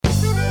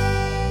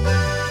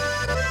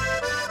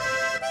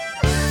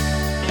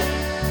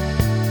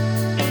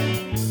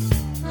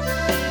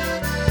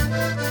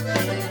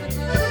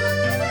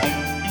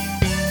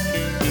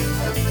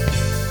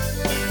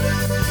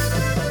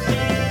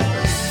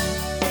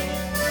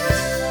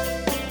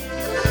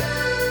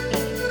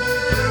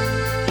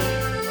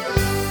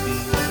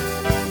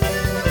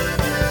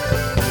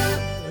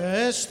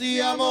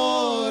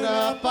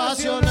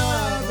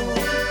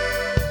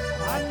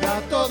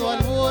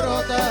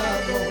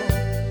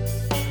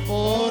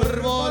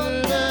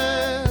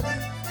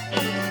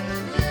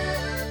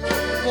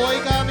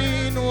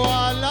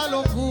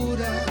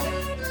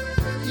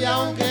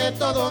aunque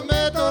todo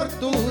me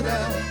tortura,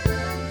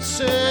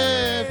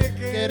 sé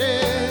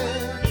querer.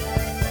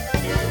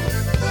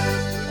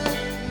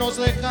 Nos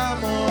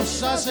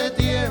dejamos hace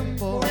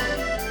tiempo,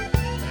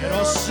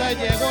 pero se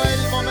llegó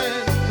el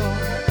momento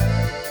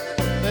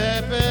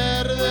de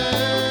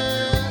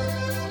perder.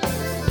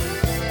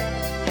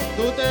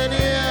 Tú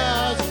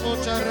tenías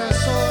mucha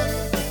razón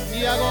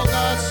y hago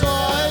caso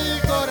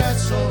al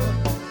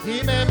corazón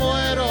y me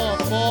muero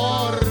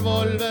por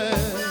volver.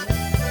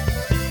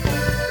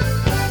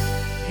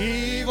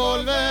 Y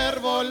volver,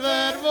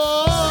 volver,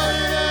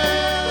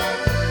 volver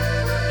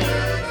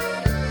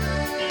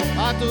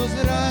a tus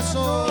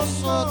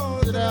brazos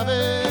otra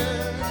vez.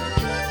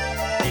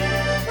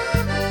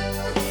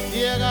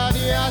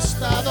 Llegaré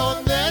hasta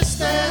donde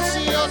estés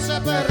y yo sé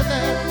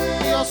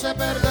perder, yo sé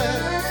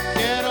perder.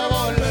 Quiero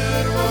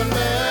volver,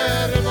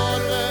 volver,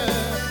 volver.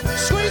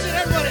 Squeeze it,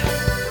 everybody.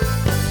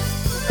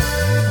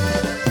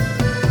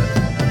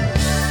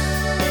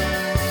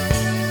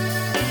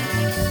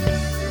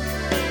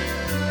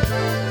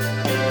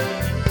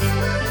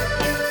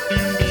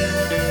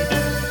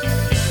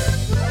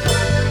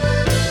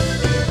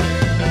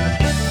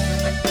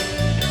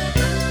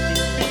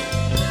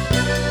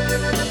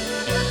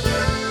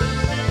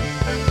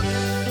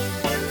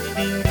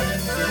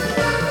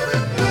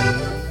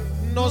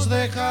 Nos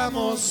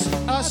dejamos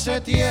hace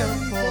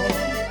tiempo,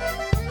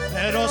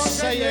 pero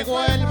se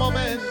llegó el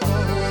momento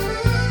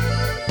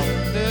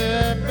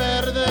de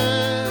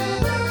perder.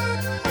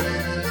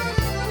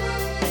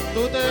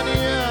 Tú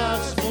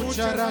tenías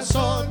mucha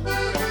razón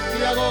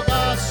y hago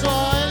caso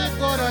al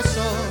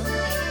corazón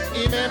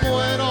y me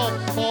muero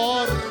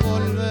por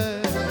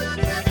volver.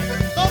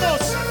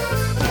 Todos.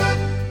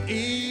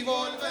 Y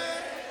volver.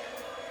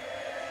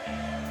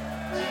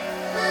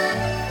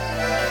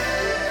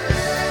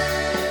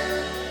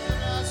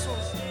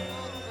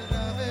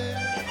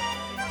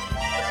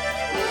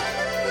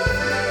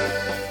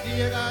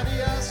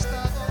 Llegaría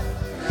hasta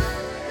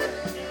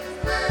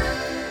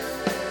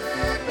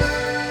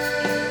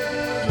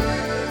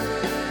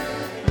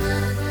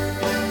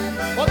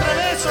otra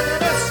vez, otra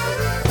vez.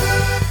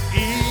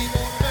 Y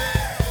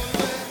volver,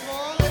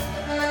 volver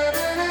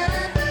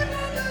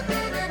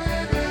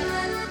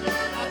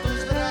a tus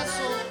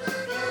brazos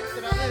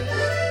otra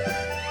vez.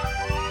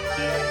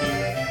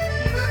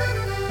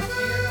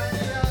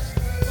 Llegaría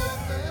hasta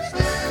donde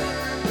estés,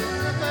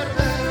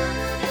 perder,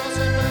 yo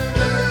sé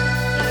perder.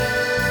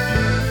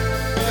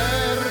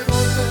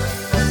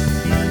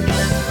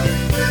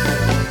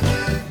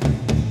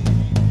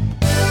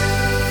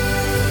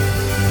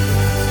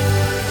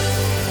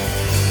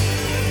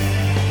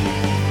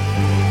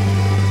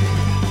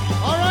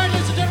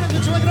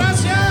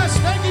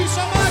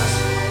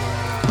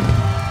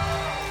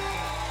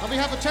 On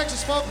behalf of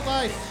Texas Folk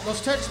Life,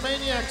 Los Tex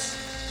Maniacs,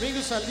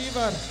 Ringo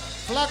Saldívar,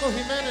 Flaco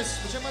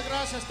Jiménez, muchas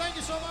gracias. Thank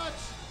you so much.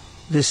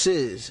 This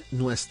is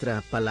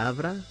Nuestra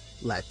Palabra,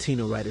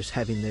 Latino writers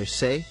having their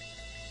say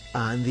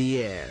on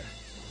the air.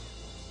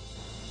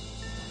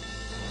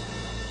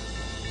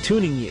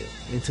 Tuning you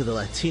into the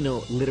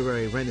Latino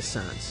literary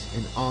renaissance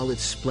in all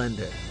its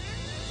splendor.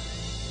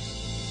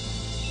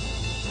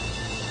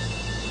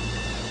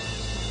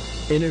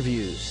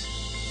 Interviews,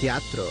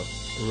 teatro,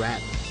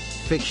 rap,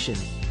 fiction,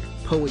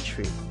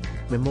 poetry,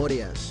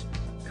 memorias,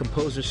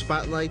 composer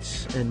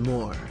spotlights, and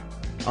more.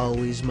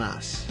 Always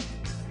más.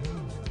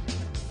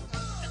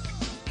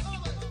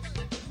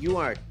 You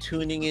are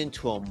tuning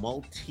into a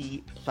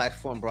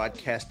multi-platform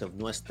broadcast of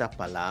Nuestra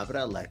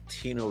Palabra,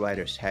 Latino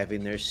writers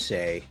having their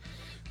say.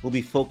 We'll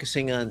be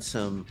focusing on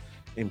some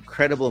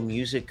incredible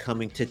music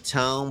coming to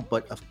town,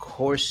 but of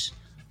course,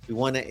 we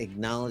want to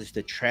acknowledge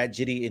the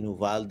tragedy in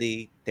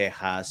Uvalde,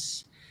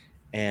 Texas.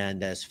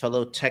 And as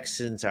fellow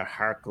Texans, our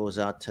heart goes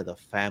out to the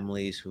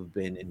families who've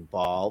been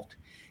involved.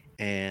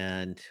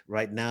 And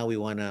right now, we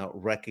want to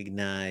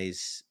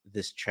recognize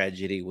this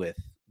tragedy with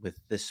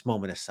this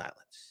moment of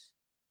silence.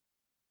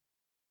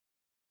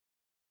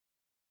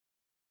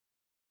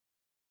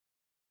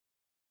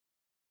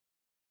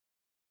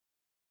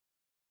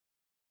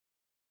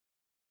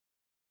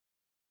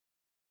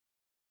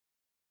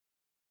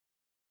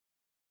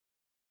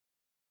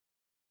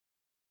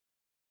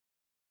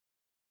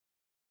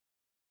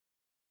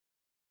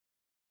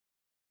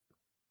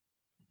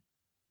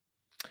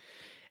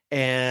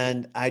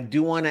 And I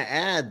do want to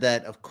add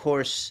that, of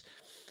course,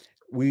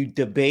 we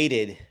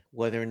debated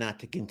whether or not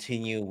to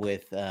continue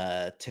with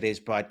today's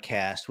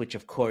broadcast, which,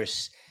 of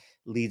course,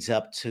 leads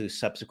up to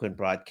subsequent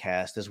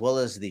broadcasts, as well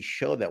as the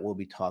show that we'll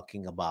be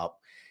talking about.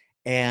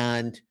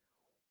 And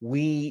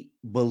we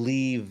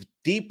believe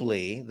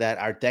deeply that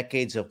our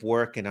decades of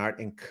work in art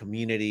and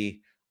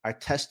community are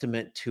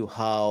testament to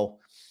how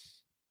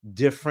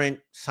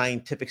different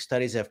scientific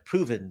studies have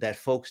proven that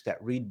folks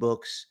that read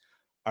books,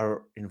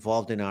 are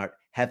involved in art,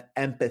 have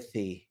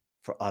empathy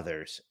for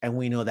others. And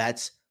we know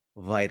that's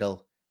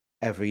vital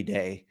every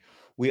day.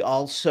 We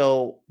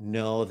also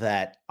know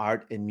that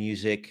art and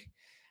music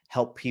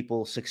help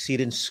people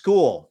succeed in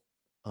school.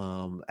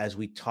 As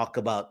we talk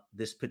about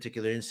this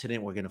particular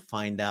incident, we're going to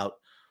find out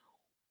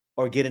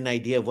or get an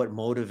idea of what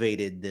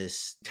motivated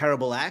this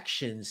terrible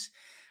actions.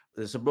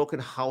 There's a broken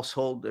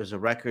household. There's a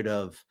record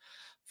of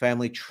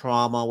family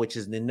trauma, which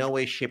is in no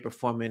way, shape, or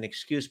form an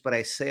excuse. But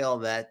I say all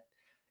that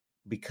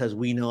because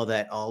we know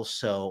that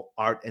also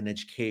art and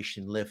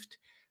education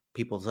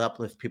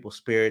uplift people's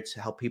spirits,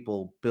 help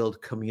people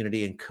build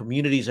community, and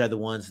communities are the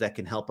ones that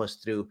can help us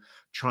through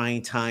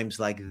trying times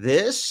like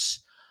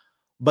this,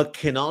 but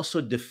can also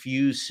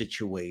diffuse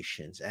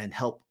situations and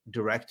help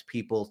direct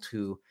people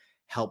to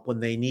help when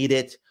they need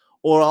it,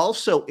 or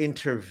also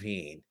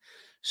intervene.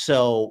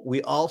 So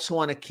we also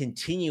want to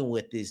continue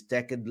with this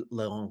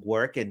decade-long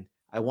work, and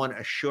I want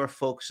to assure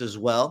folks as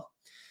well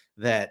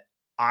that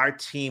our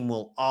team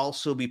will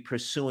also be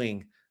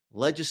pursuing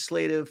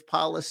legislative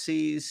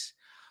policies,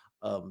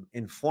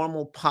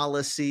 informal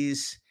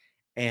policies,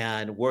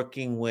 and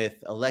working with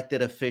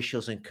elected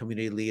officials and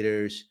community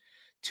leaders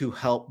to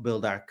help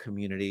build our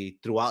community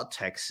throughout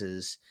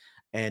Texas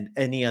and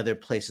any other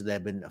places that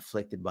have been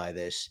afflicted by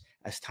this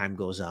as time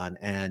goes on.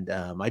 And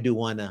I do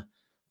want to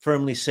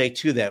firmly say,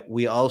 too, that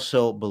we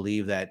also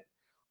believe that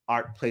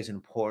art plays an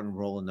important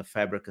role in the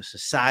fabric of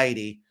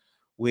society,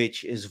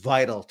 which is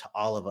vital to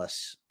all of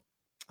us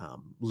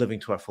living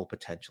to our full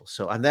potential.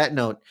 So on that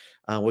note,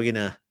 we're going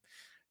to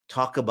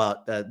talk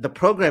about the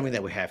programming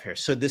that we have here.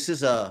 So this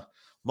is a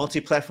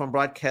multi-platform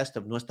broadcast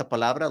of Nuestra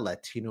Palabra,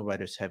 Latino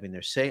Writers Having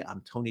Their Say.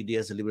 I'm Tony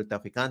Diaz, the Libre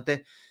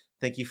Traficante.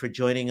 Thank you for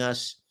joining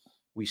us.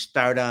 We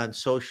start on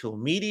social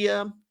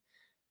media.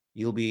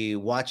 You'll be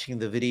watching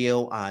the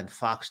video on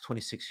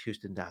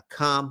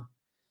fox26houston.com.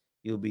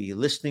 You'll be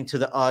listening to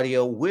the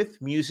audio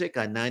with music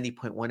on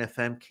 90.1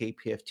 FM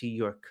KPFT,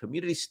 your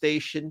community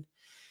station.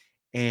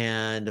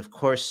 And of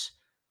course,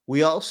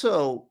 we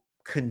also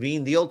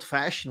convene the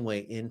old-fashioned way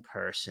in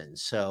person.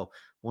 So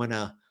want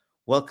to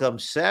welcome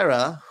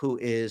Sarah, who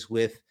is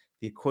with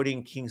the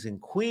Accordion Kings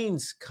and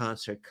Queens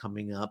concert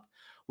coming up,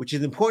 which is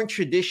an important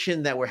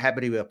tradition that we're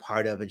happy to be a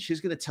part of. And she's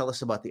going to tell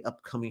us about the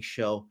upcoming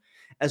show,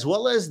 as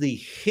well as the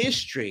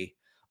history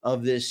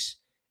of this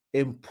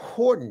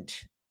important,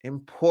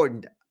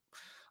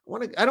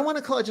 I don't want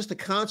to call it just a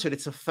concert.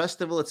 It's a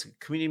festival. It's a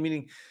community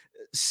meeting.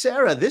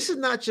 Sarah, this is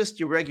not just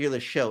your regular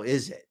show,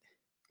 is it?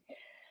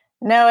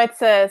 No,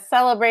 it's a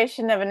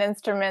celebration of an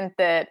instrument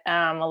that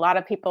a lot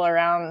of people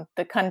around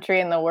the country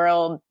and the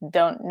world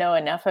don't know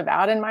enough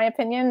about, in my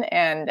opinion.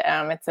 And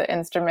it's an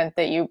instrument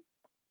that you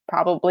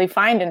probably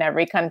find in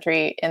every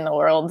country in the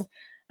world,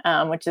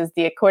 which is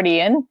the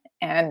accordion.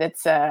 And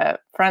it's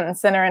front and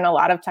center in a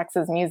lot of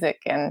Texas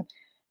music. And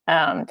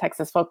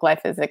Texas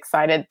Folklife is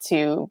excited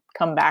to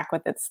come back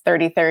with its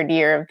 33rd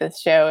year of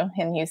this show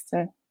in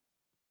Houston.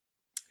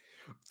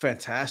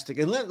 Fantastic.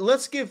 And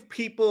let's give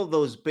people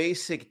those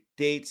basic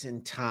dates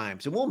and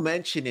times. And we'll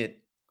mention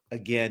it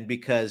again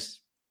because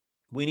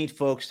we need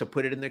folks to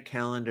put it in their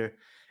calendar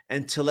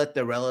and to let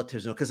their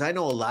relatives know. Because I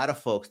know a lot of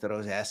folks that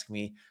always ask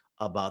me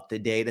about the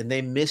date and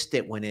they missed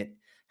it when it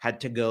had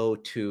to go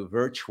to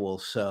virtual.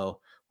 So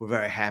we're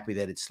very happy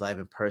that it's live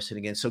in person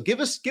again. So give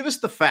us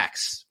the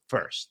facts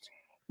first.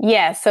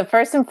 Yes. So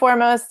first and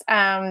foremost,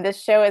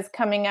 this show is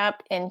coming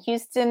up in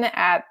Houston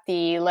at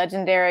the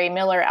legendary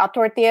Miller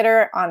Outdoor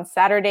Theater on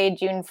Saturday,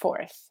 June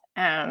 4th.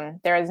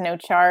 There is no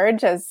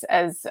charge as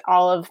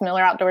all of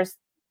Miller Outdoors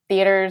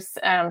Theater's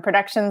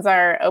productions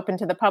are open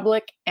to the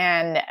public,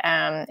 and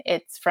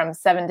it's from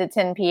 7 to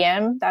 10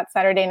 p.m. that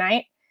Saturday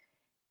night.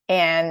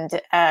 And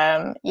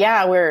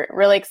we're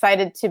really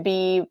excited to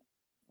be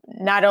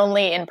not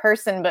only in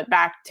person, but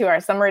back to our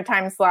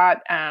summertime slot.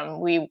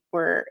 We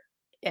were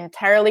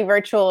entirely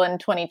virtual in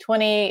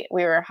 2020.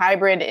 We were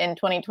hybrid in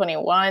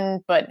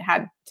 2021, but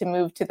had to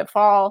move to the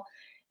fall.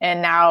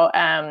 And now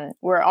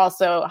we're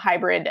also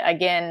hybrid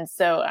again.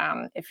 So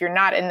if you're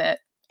not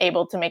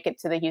able to make it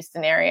to the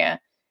Houston area,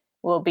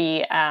 we'll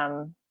be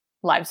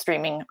live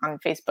streaming on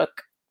Facebook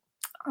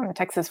on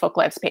Texas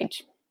Folklife's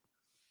page.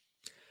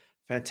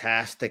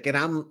 Fantastic. And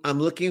I'm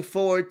looking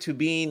forward to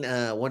being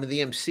one of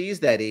the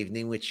MCs that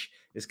evening, which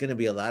is going to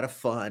be a lot of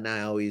fun.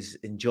 I always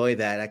enjoy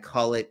that. I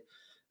call it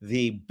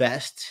the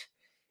best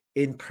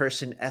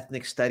in-person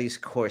ethnic studies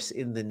course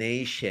in the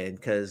nation,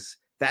 because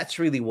that's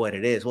really what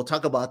it is. We'll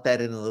talk about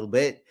that in a little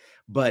bit,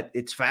 but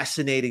it's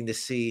fascinating to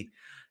see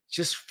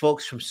just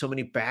folks from so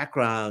many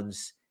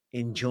backgrounds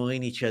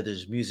enjoying each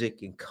other's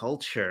music and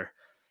culture.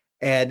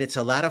 And it's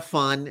a lot of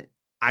fun.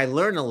 I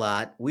learn a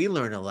lot. We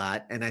learn a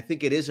lot. And I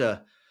think it is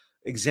a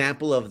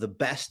example of the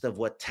best of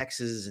what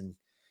Texas and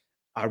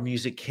our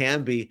music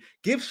can be.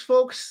 Give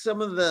folks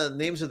some of the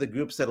names of the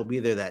groups that'll be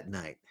there that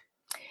night.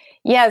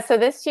 Yeah, so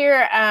this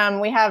year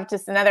we have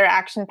just another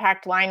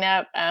action-packed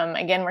lineup.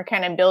 Again, we're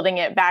kind of building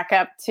it back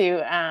up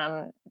to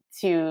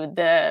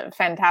the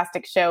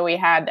fantastic show we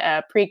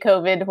had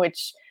pre-COVID,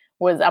 which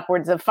was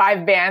upwards of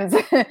 5 bands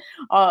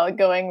all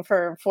going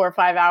for 4 or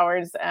 5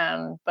 hours.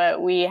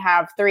 But we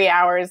have 3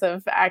 hours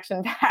of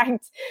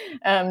action-packed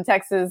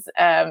Texas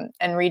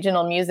and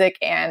regional music.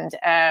 And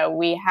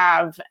we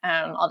have,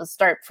 I'll just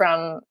start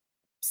from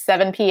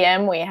 7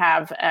 p.m. We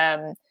have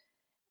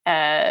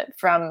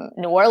from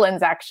New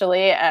Orleans,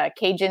 actually, a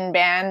Cajun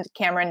band,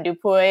 Cameron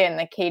Dupuy and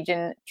the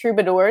Cajun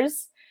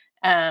Troubadours.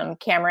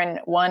 Cameron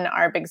won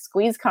our Big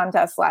Squeeze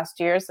contest last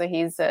year, so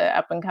he's an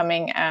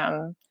up-and-coming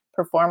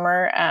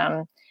performer.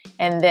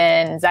 And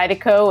then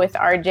Zydeco with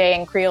RJ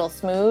and Creole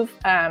Smooth.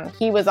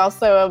 He was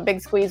also a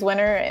Big Squeeze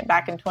winner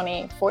back in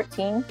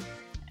 2014.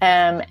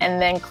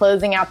 And then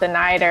closing out the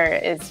night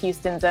is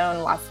Houston's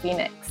own Las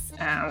Phoenix,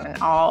 an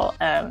all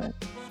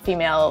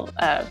female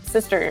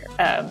sister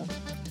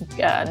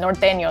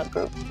norteño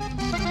group.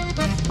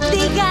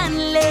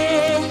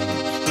 Díganle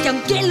que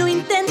aunque lo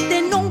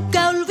intente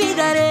nunca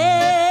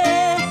olvidaré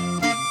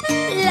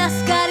las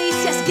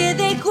caricias que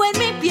dejo en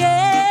mi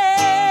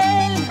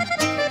piel,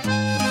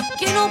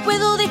 que no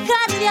puedo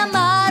dejar de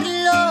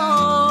amarlo.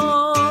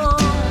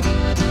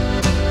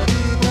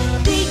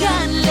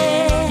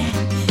 Díganle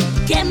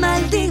que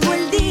maldigo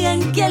el día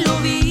en que lo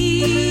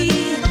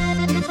vi,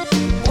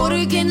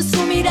 porque en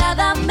su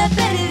mirada me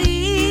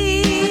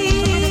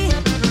perdí.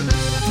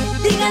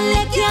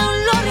 Díganle que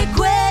aún lo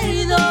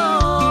recuerdo.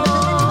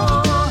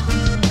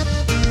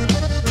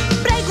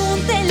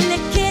 Pregúntenle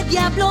qué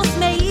diablos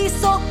me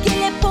hizo, que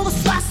le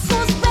puso a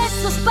sus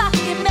besos pa'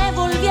 que me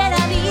volviera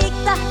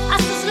adicta, a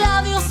sus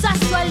labios, a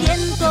su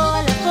aliento,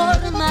 a la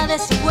forma de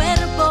su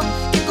cuerpo,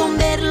 que con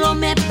verlo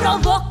me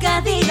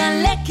provoca.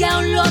 Díganle que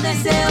aún lo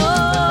deseo.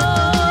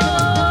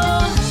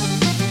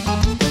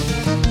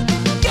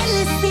 Que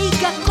les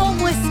diga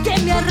cómo es que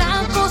me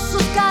arranco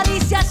sus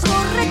caricias,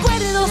 sus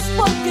recuerdos,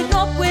 porque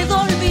no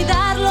puedo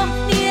olvidarlo.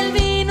 Ni el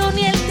vino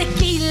ni el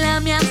tequila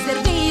me han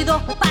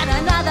servido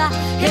para nada.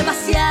 He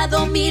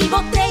vaciado 1000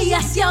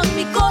 botellas y aún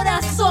mi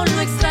corazón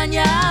lo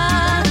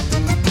extraña.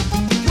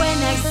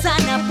 Buena y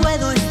sana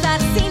puedo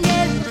estar sin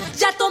él,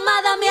 ya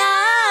tomada me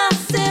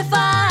hace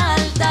falta.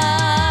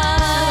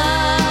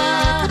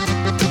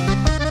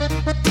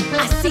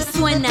 Así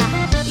suena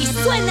y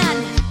suenan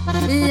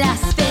las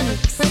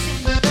Fénix.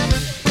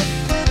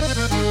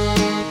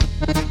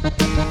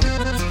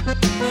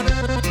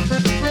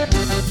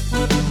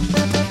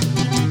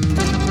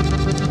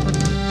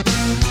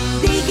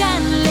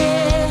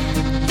 Díganle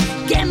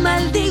que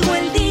maldigo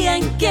el día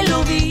en que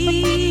lo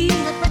vi,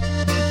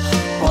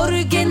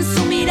 porque en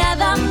su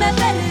mirada me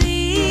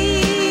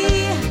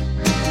perdí.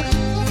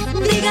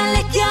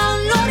 Díganle que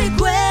aún lo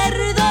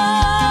recuerdo.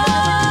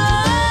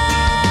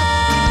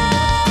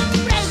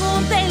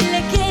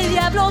 Pregúntenle qué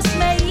diablos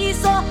me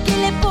hizo, que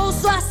le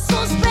puso a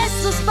sus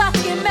besos pa'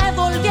 que me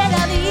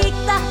volviera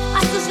adicta,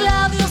 a sus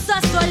labios,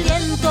 a su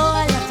aliento,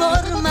 a la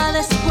forma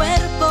de su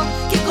cuerpo,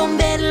 que con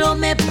verlo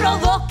me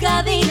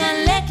provoca.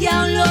 Díganle que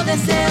aún lo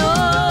deseo.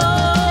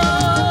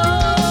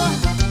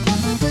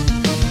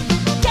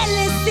 Que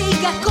les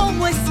diga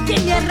cómo es que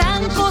me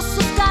arranco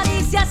sus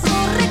caricias,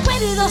 sus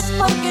recuerdos,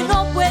 porque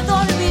no puedo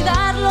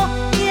olvidarlo.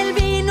 Ni el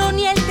vino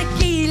ni el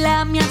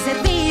tequila me han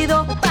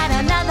servido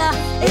para nada.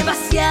 He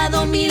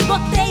vaciado 1000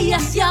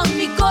 botellas y aún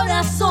mi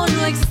corazón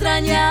lo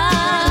extraña.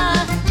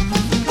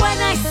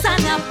 Buena y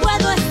sana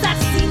puedo estar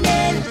sin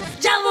él,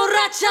 ya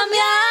borracha me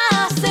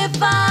hace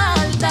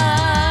falta.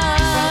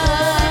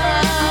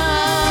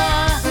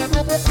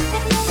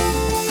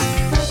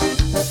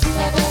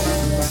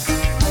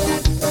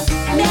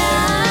 Me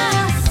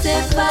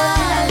hace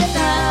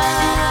falta.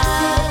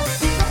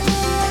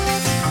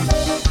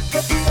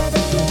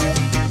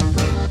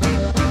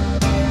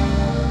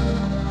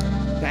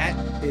 That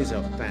is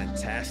a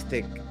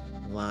fantastic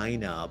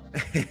lineup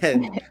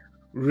and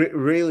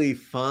really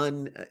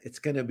fun. It's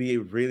going to be a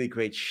really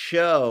great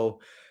show.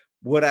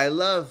 What I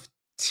love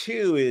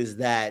too is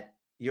that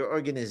your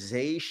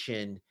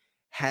organization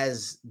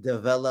has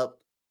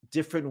developed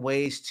different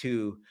ways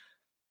to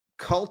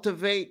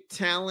cultivate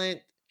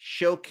talent,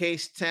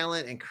 showcase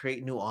talent, and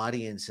create new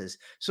audiences.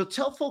 So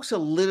tell folks a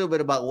little bit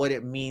about what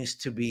it means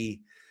to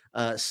be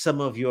some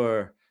of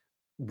your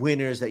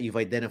winners that you've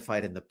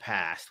identified in the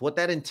past, what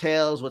that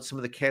entails, what some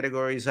of the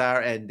categories are,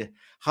 and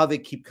how they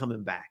keep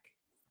coming back.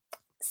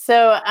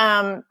 So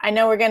I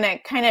know we're going to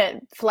kind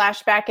of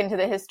flash back into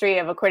the history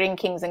of Accordion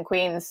Kings and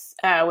Queens,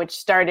 which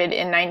started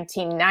in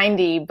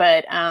 1990,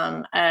 but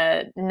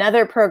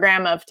another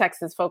program of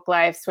Texas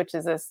Folklife, which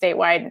is a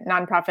statewide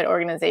nonprofit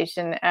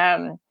organization,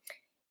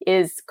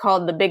 is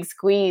called the Big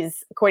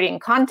Squeeze Accordion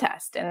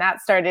Contest, and that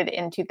started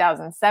in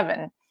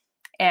 2007.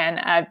 And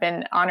I've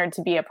been honored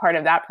to be a part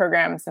of that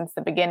program since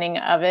the beginning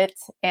of it.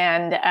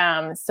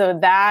 And so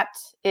that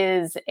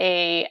is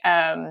a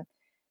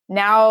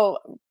now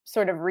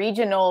sort of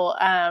regional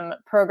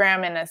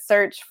program and a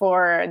search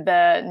for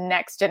the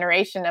next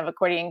generation of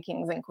Accordion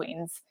Kings and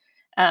Queens.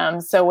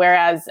 So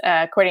whereas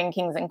Accordion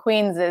Kings and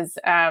Queens is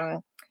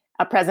a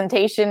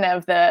presentation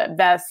of the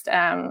best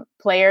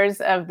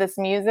players of this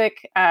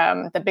music,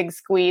 the Big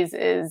Squeeze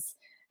is,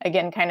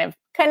 again, kind of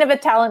a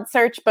talent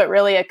search, but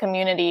really a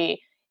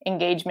community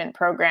engagement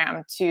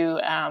program to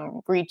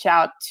reach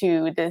out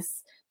to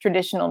this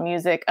traditional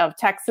music of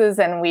Texas.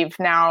 And we've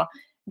now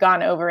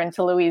gone over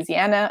into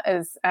Louisiana,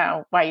 as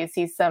why you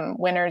see some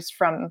winners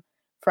from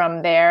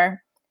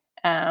there.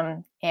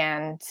 And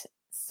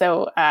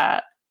so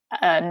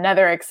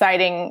another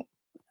exciting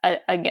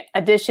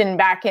addition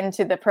back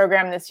into the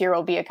program this year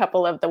will be a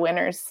couple of the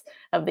winners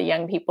of the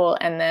young people.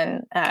 And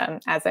then,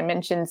 as I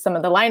mentioned, some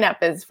of the lineup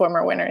is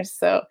former winners.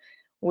 So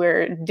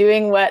we're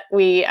doing what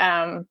we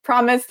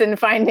promised and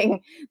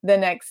finding the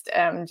next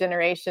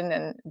generation.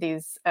 And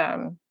these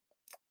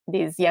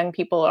young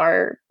people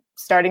are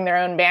starting their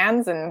own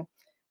bands and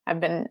have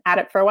been at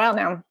it for a while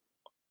now.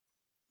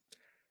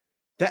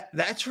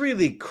 That's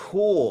really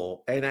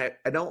cool. And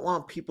I don't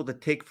want people to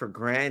take for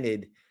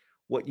granted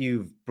what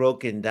you've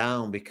broken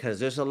down, because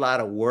there's a lot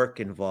of work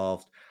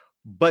involved,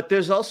 but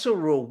there's also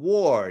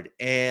reward.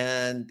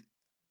 And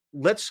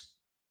let's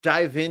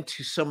dive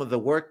into some of the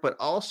work, but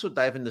also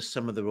dive into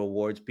some of the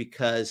rewards,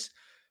 because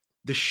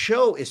the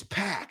show is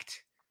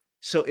packed.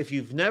 So if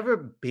you've never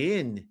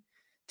been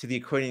to the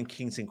Accordion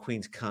Kings and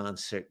Queens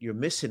concert, you're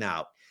missing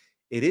out.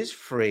 It is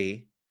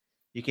free.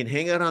 You can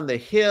hang out on the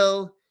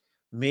hill.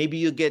 Maybe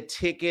you get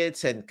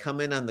tickets and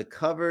come in on the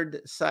covered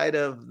side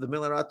of the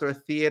Miller Outdoor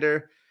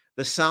Theater.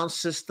 The sound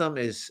system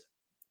is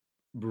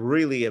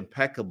really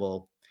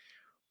impeccable.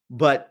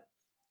 But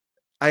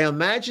I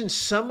imagine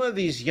some of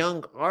these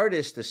young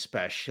artists,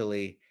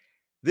 especially,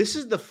 this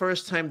is the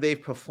first time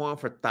they've performed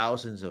for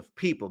thousands of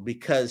people,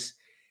 because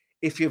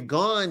if you've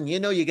gone,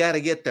 you got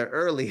to get there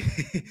early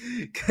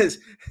because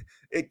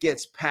it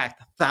gets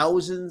packed.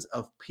 Thousands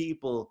of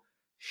people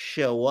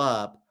show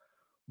up,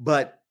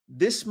 but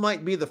this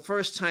might be the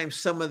first time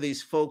some of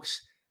these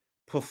folks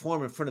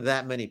perform in front of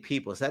that many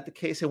people. Is that the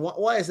case? And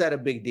why is that a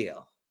big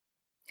deal?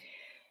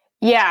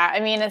 Yeah, I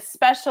mean,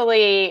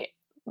 especially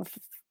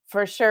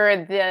for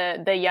sure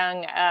the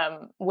young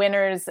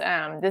winners,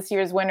 this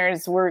year's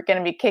winners, we're going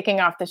to be kicking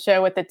off the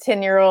show with a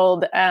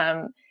 10-year-old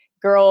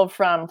girl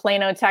from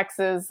Plano,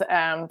 Texas,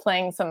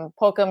 playing some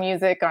polka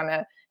music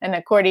on an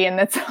accordion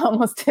that's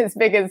almost as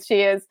big as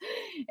she is.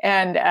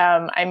 And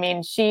I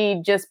mean,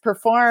 she just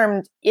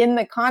performed in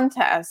the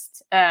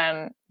contest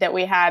that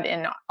we had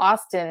in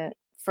Austin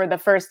for the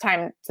first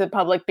time to the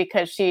public,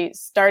 because she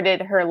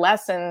started her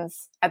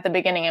lessons at the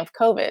beginning of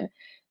COVID.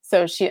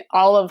 So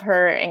all of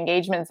her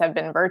engagements have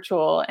been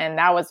virtual, and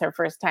that was her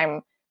first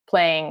time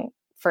playing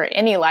for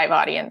any live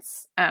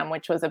audience,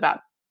 which was about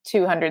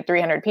 200,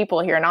 300 people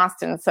here in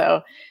Austin.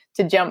 So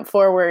to jump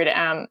forward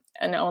and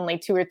only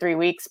 2 or 3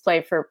 weeks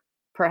play for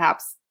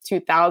perhaps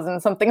 2,000,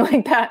 something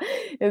like that,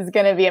 is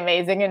going to be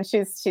amazing. And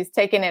she's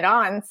taken it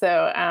on.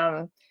 So,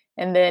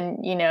 and then,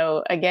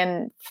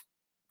 again,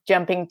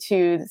 jumping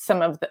to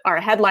some of our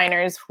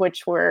headliners,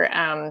 which were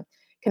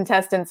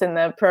contestants in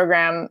the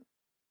program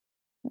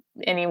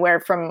anywhere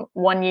from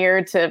 1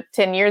 year to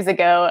 10 years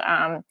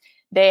ago.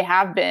 They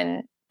have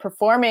been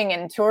performing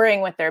and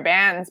touring with their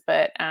bands,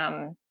 but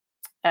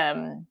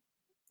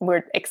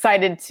we're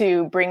excited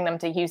to bring them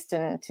to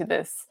Houston to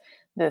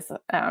this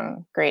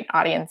great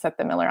audience at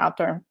the Miller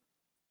Outdoor.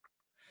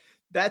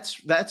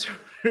 That's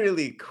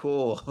really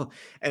cool,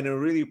 and a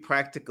really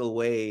practical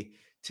way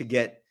to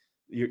get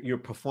your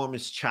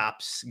performance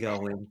chops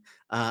going.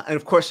 And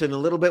of course, in a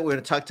little bit, we're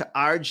going to talk to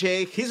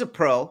RJ. He's a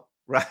pro,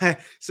 right?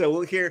 So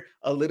we'll hear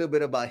a little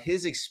bit about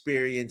his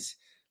experience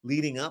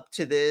leading up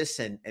to this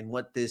and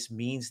what this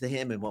means to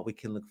him and what we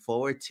can look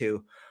forward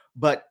to.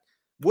 But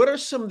what are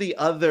some of the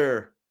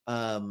other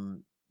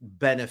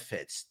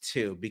benefits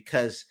too?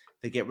 Because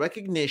they get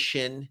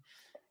recognition,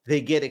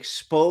 they get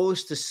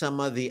exposed to some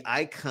of the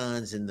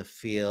icons in the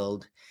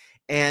field.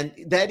 And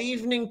that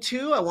evening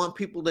too, I want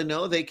people to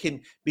know they can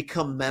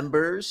become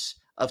members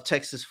of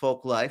Texas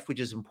Folk Life,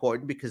 which is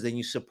important because then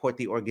you support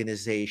the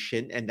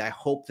organization. And I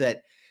hope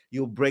that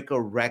you'll break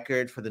a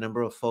record for the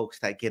number of folks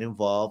that get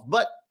involved.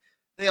 But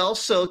they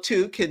also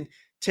too can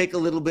take a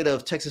little bit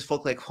of Texas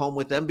Folk Life home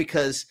with them,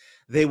 because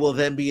they will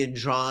then be in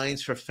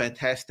drawings for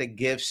fantastic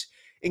gifts,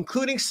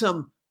 including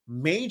some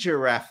major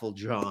raffle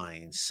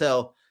drawings.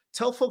 So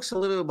tell folks a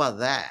little bit about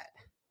that.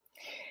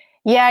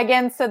 Yeah,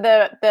 again, so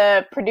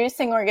the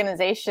producing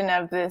organization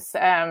of this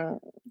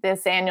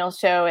this annual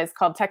show is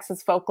called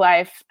Texas Folk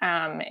Life,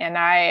 and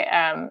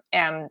I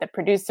am the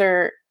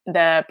producer,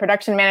 the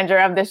production manager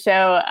of the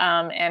show,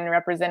 and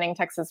representing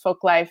Texas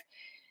Folk Life,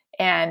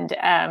 and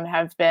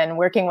have been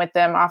working with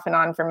them off and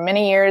on for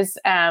many years.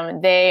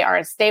 They are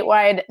a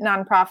statewide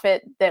nonprofit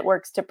that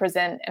works to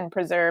present and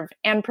preserve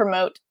and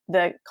promote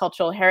the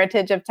cultural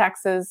heritage of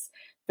Texas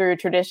through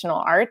traditional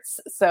arts.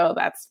 So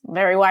that's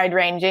very wide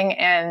ranging,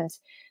 and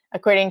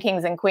Accordion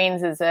Kings and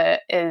Queens is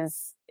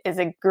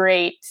a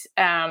great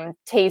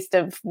taste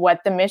of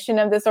what the mission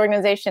of this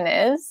organization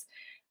is.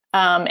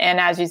 And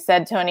as you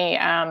said, Tony,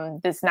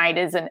 this night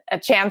is a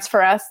chance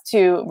for us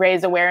to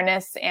raise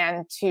awareness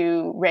and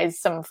to raise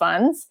some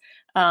funds.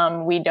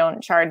 We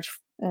don't charge,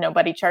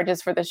 nobody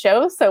charges for the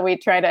show. So we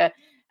try to,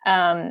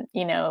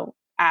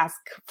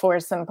 ask for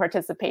some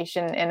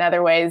participation in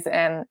other ways.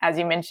 And as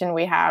you mentioned,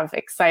 we have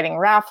exciting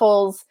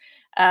raffles.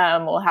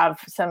 We'll have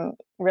some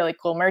really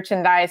cool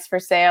merchandise for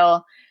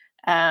sale,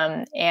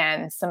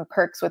 and some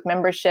perks with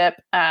membership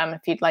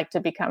if you'd like to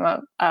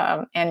become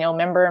a annual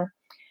member.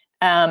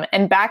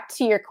 And back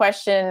to your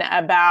question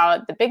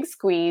about the Big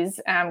Squeeze,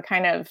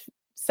 kind of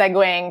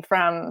segueing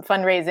from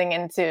fundraising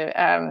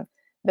into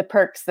the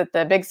perks that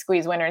the Big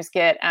Squeeze winners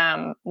get.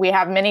 We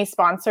have many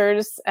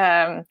sponsors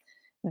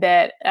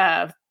that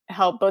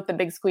help both the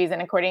Big Squeeze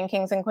and Accordion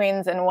Kings and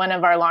Queens. And one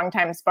of our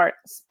longtime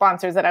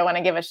sponsors that I want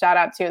to give a shout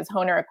out to is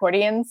Hohner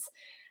Accordions.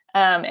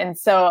 And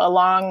so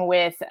along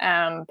with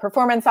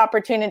performance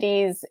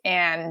opportunities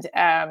and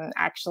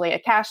actually a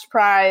cash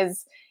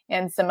prize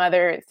and some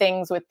other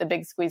things with the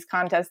Big Squeeze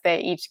contest, they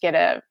each get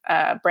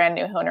a brand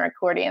new Hohner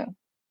accordion.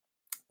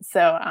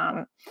 So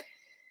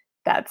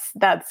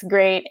that's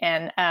great.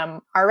 And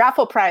our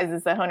raffle prize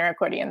is the Hohner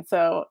accordion.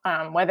 So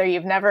whether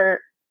you've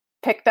never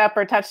picked up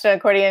or touched an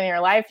accordion in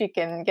your life, you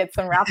can get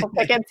some raffle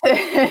tickets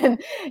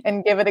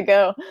and give it a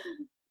go.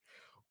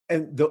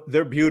 And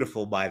they're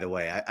beautiful, by the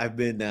way. I've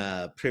been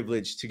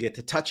privileged to get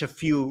to touch a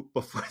few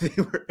before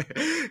they were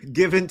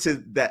given to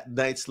that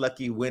night's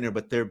lucky winner,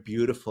 but they're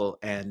beautiful.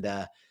 And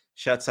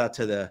shouts out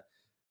to the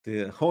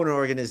Hohner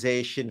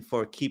organization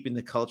for keeping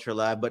the culture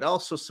alive, but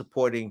also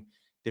supporting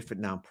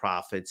different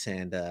nonprofits.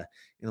 And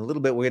in a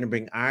little bit, we're going to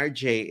bring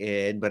RJ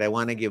in, but I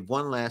want to give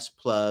one last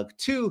plug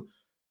to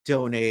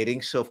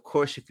donating. So, of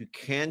course, if you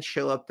can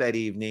show up that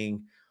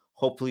evening,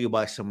 hopefully you'll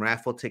buy some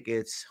raffle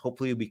tickets.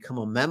 Hopefully you'll become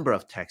a member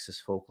of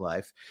Texas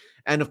Folklife.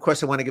 And of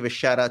course, I want to give a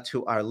shout out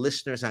to our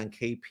listeners on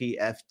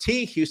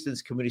KPFT,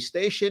 Houston's community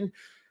station.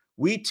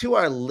 We too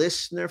are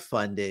listener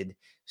funded.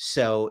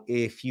 So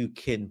if you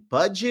can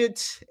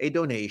budget a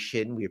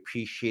donation, we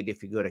appreciate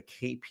if you go to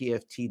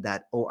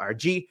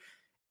kpft.org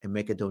and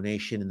make a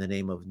donation in the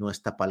name of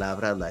Nuestra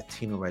Palabra,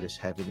 Latino Writers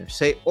Having Their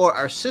Say, or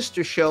our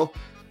sister show,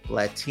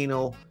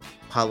 Latino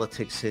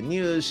Politics and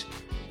News,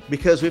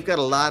 because we've got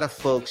a lot of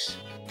folks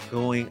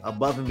going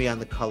above and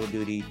beyond the call of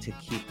duty to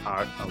keep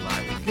art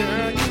alive.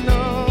 Girl, you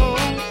know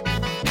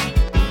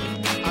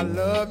I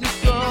love you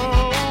so.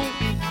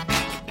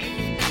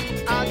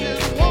 I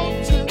just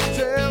want to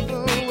tell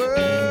the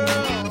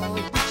world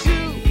that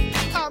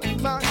you are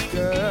my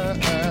girl.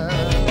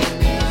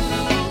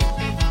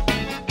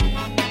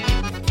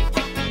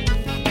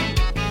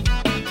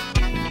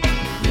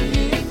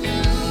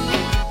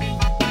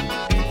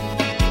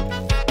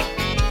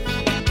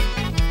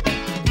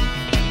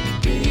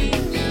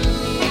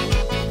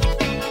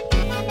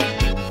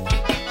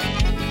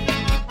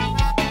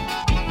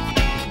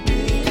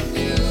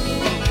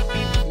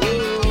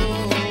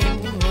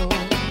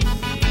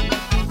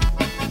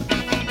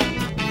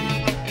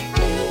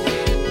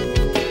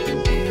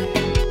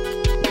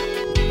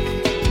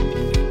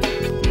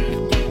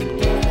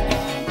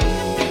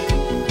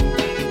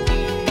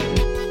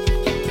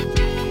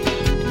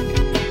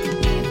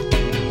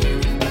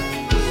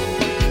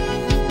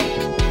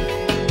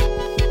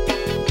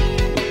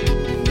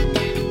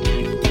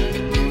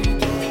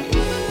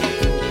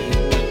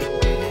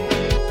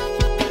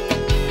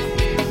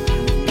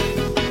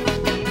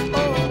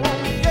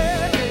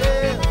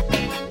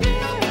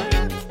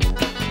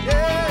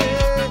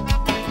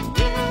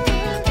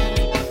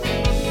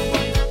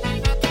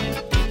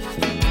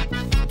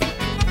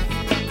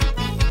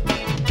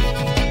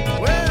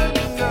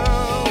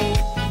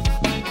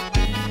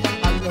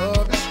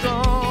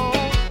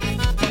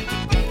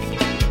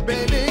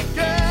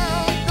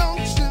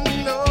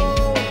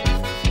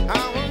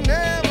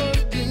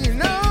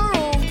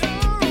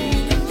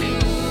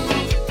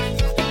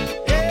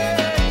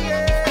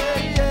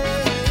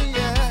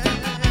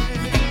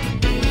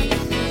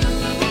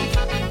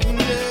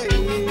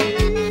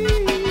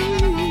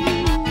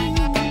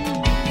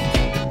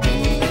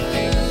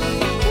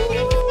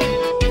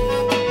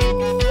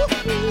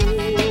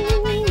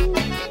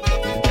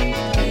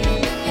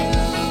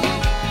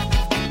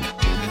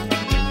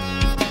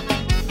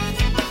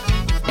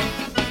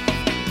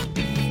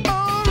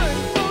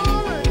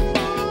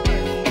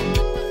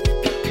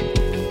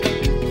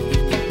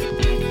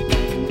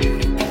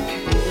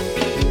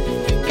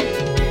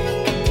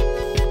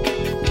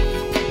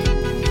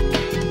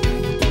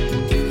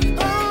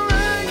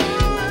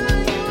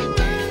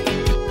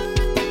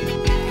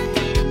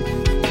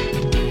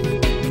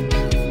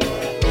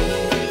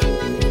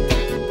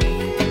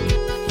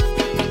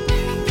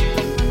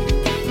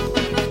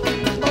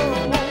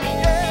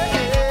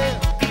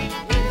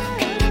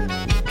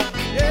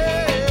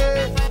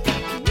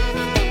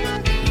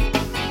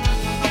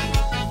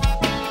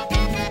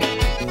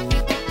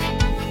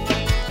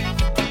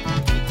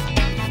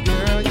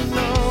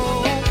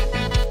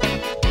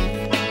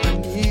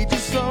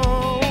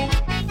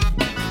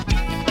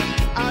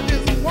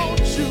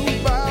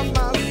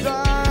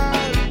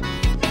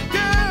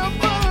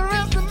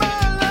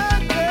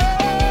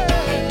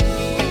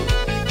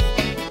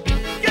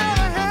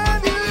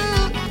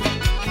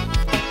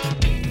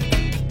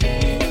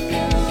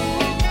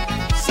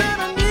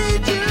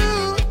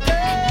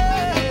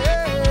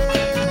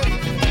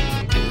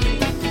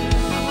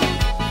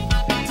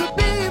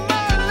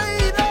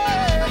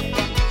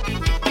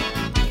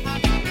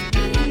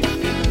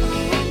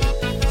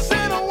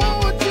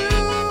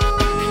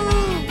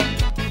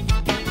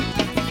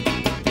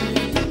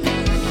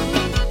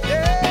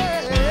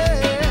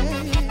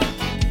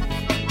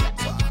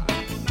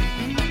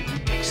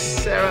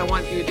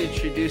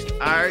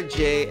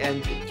 RJ,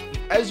 and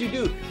as you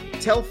do,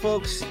 tell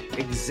folks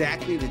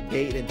exactly the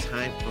date and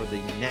time for the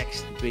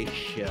next big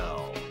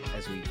show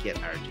as we get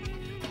RG.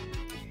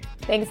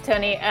 Thanks,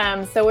 Tony.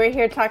 So we're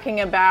here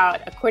talking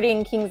about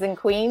Accordion Kings and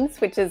Queens,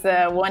 which is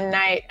a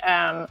one-night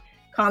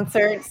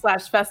concert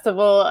 /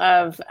 festival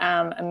of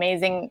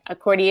amazing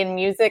accordion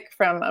music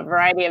from a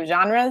variety of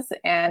genres.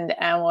 And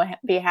we'll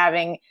be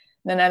having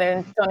none other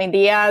than Tony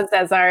Diaz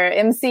as our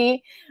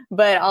MC.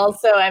 But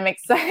also I'm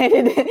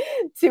excited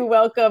to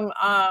welcome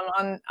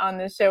on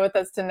the show with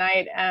us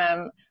tonight,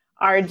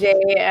 RJ,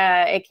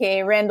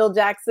 aka Randall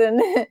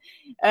Jackson.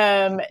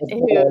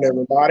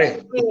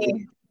 Everybody.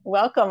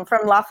 Welcome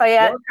from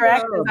Lafayette,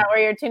 correct? Is that where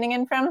you're tuning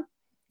in from?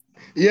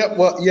 Yeah,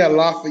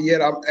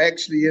 Lafayette. I'm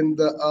actually in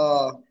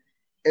the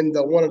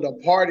one of the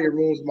party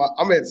rooms.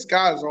 I'm at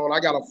Sky Zone. I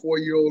got a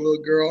 4-year-old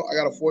little girl. I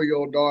got a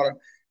 4-year-old daughter.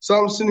 So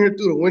I'm sitting here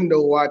through the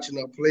window watching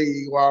her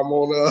play while I'm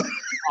on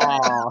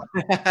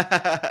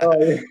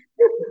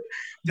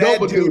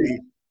Dad duty.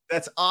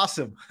 That's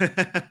awesome.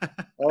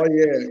 Oh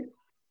yeah.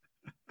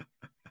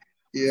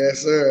 Yes,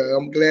 sir.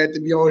 I'm glad to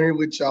be on here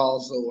with y'all.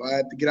 So I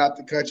had to get out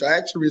the country. I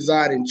actually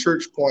reside in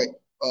Church Point,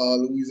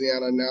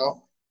 Louisiana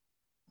now.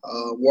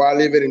 Where I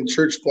live in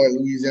Church Point,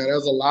 Louisiana,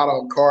 there's a lot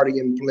of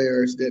accordion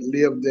players that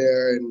live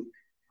there and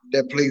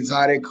that play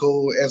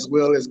Zydeco as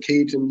well as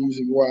Cajun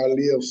music where I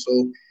live.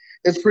 So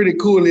it's pretty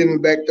cool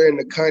living back there in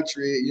the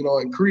country,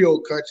 in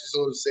Creole country,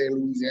 so to say, in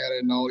Louisiana,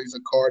 and all these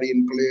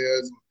accordion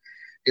players.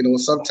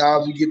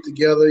 Sometimes we get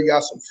together. You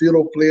got some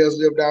fiddle players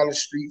live down the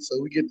street, so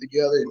we get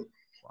together and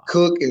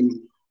cook and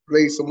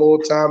play some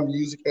old time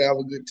music and have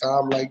a good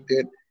time like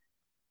that.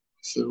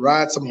 So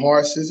ride some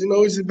horses,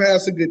 just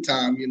pass a good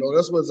time.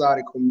 That's what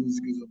Zydeco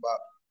music is about.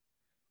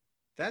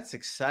 That's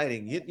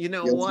exciting. You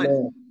know what?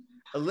 Man.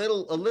 A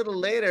little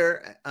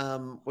later,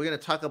 we're going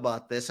to talk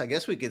about this. I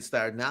guess we could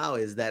start now.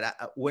 Is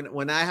that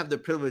when I have the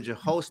privilege of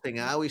hosting,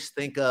 I always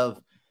think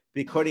of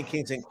the Accordion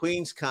Kings and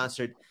Queens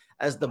concert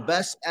as the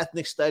best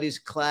ethnic studies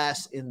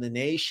class in the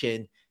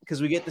nation,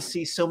 because we get to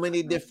see so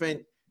many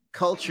different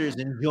cultures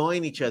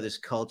enjoying each other's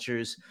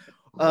cultures.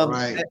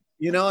 Right.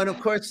 And of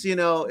course,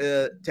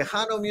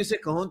 Tejano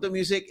music, conjunto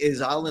music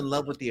is all in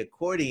love with the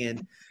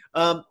accordion.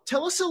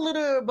 Tell us a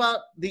little about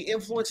the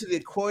influence of the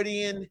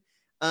accordion,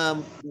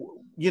 where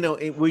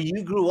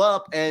you grew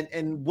up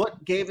and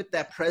what gave it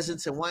that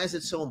presence and why is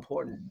it so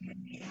important?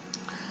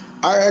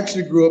 I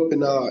actually grew up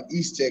in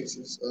East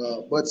Texas,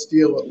 but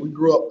still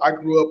I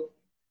grew up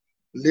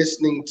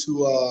listening to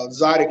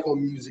Zydeco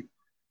music.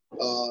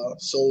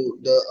 So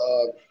the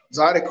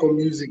Zydeco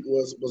music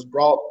was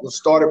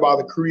started by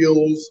the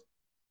Creoles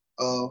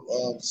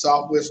of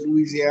Southwest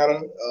Louisiana.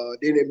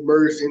 Then it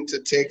merged into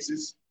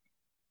Texas.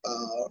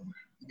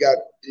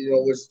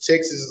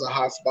 Texas is a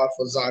hot spot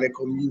for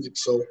Zydeco music,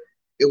 so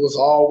it was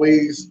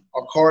always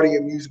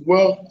accordion music.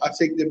 Well, I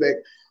take that back.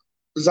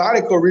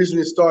 Zydeco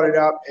originally started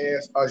out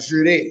as a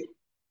juré,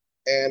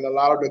 and a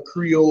lot of the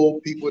Creole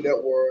people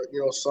that were,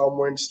 some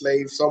were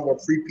enslaved, some were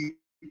free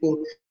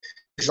people,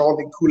 gens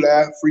de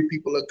couleur, free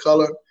people of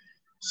color.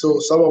 So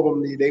some of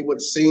them, they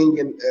would sing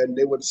and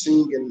they would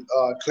sing and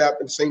clap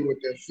and sing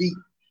with their feet.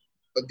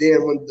 But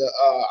then when the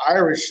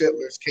Irish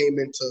settlers came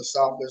into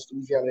Southwest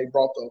Louisiana, they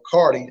brought the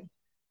accordion.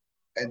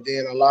 And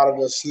then a lot of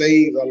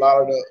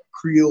the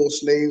Creole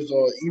slaves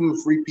or even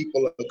free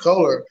people of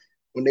color,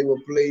 when they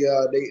would play,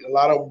 they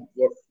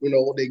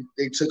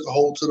took a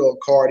hold to the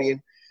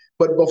accordion.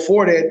 But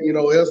before that,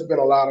 there's been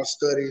a lot of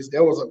studies.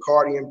 There was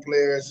accordion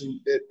players, and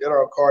there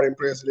are accordion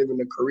players that live in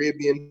the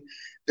Caribbean.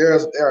 There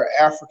are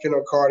African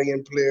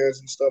accordion players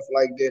and stuff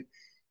like that.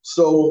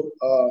 So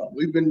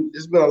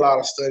there's been a lot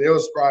of study. There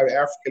was probably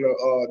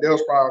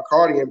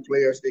accordion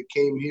players that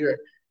came here,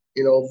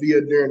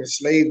 during the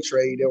slave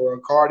trade. There were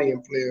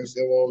accordion players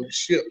that were on the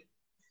ship.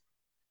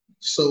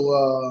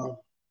 So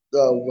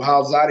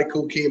how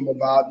Zydeco came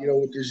about,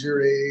 with the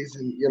jurés,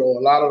 and a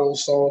lot of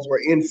those songs were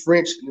in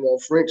French.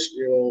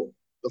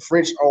 The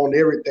French owned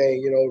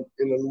everything,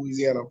 in the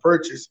Louisiana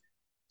Purchase.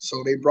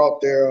 So they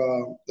brought their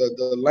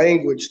the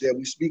language that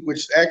we speak,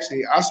 which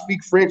actually I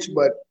speak French,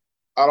 but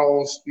I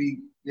don't speak,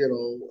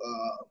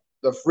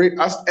 the French.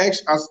 I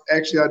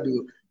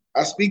do.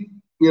 I speak,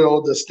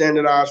 the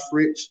standardized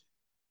French.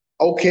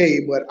 Okay,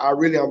 but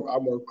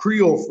I'm a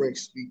Creole French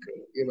speaker,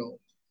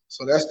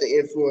 So that's the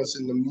influence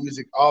in the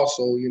music.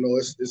 Also,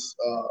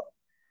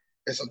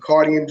 it's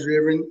accordion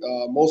driven.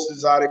 Most of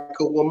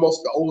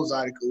the old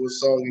Zydeco was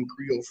sung in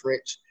Creole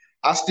French.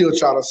 I still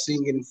try to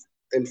sing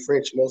in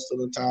French most of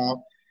the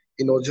time,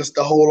 just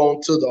to hold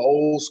on to the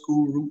old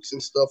school roots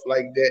and stuff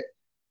like that.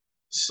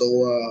 So,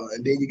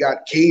 and then you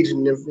got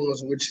Cajun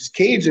influence, which is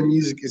Cajun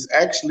music is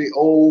actually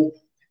old.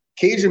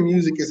 Cajun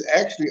music is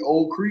actually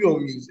old Creole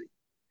music.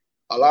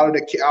 A lot of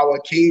our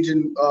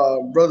Cajun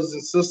brothers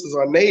and sisters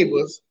are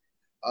neighbors.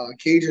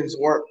 Cajuns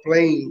weren't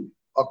playing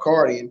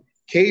accordion.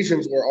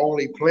 Cajuns were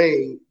only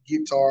playing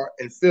guitar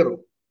and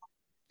fiddle.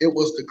 It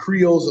was the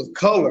Creoles of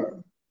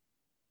color.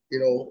 It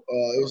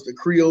was the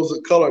Creoles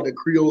of color. The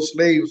Creole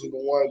slaves were the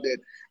ones that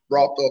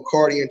brought the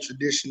accordion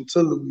tradition to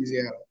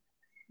Louisiana.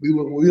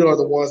 we are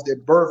the ones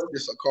that birthed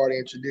this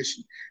accordion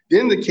tradition.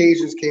 Then the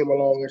Cajuns came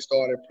along and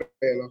started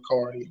playing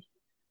accordion.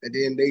 And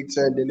then they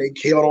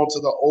held on to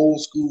the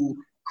old school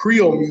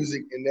Creole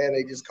music, and then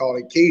they just call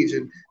it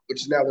Cajun,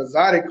 which is now the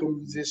Zydeco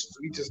musicians.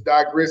 We just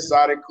digress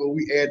Zydeco.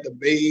 We add the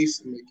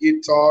bass and the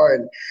guitar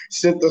and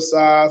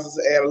synthesizers,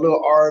 add a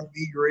little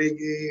R&B,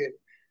 reggae, and,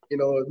 you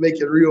know, make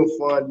it real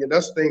fun. You know,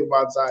 that's the thing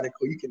about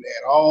Zydeco. You can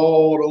add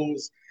all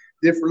those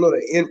different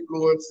little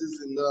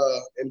influences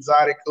in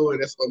Zydeco,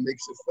 and that's what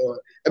makes it fun.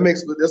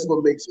 That's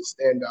what makes it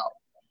stand out.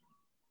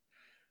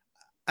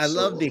 I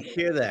love to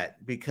hear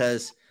that,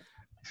 because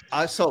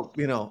also,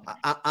 you know,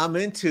 I'm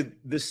into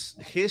this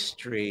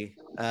history,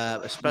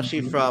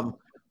 especially from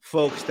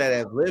folks that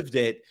have lived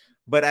it,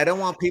 but I don't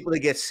want people to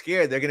get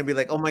scared. They're going to be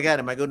like, oh my God,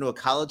 am I going to a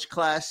college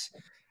class?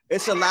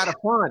 It's a lot of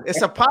fun.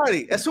 It's a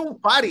party. Es un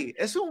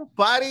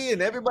party,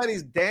 and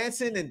everybody's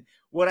dancing. And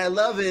what I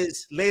love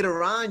is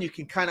later on, you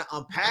can kind of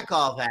unpack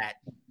all that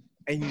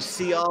and you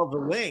see all the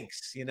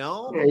links, you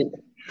know?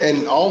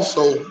 And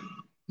also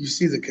you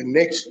see the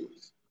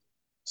connections.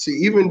 See,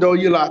 even though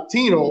you're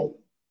Latino,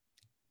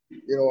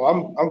 you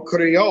know, I'm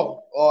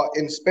Creole, or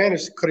in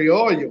Spanish,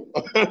 Criollo.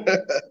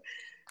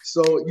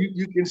 So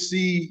you can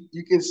see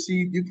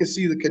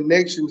the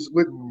connections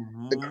with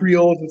the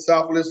Creoles in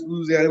Southwest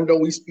Louisiana, even though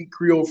we speak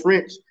Creole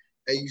French,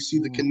 and you see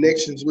the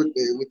connections with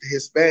the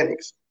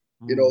Hispanics,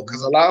 you know,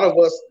 because a lot of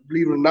us,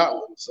 believe it or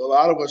not, so a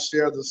lot of us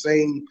share the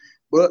same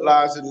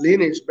bloodlines and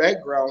lineage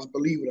backgrounds,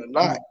 believe it or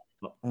not,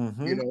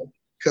 you know,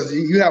 because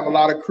you have a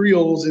lot of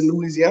Creoles in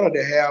Louisiana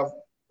that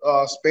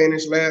have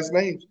Spanish last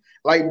names,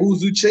 like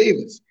Boozoo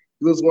Chavis.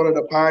 He was one of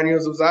the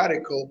pioneers of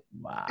Zydeco.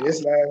 Wow. And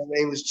his last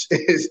name is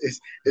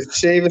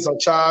Chavis or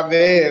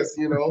Chavez,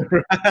 you know.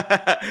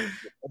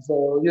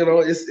 So, you know,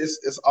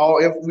 it's all,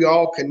 if we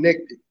all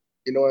connected,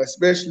 you know,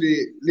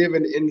 especially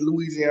living in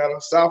Louisiana,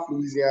 South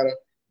Louisiana,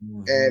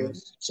 and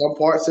some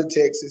parts of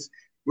Texas.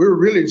 We're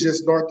really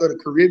just north of the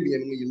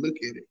Caribbean when you look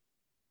at it.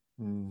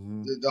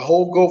 The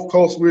whole Gulf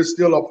Coast, we're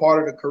still a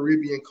part of the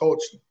Caribbean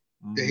culture.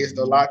 It's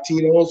the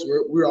Latinos,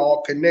 we're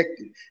all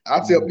connected.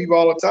 I tell people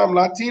all the time,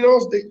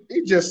 Latinos,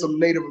 they just some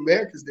Native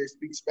Americans that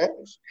speak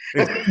Spanish.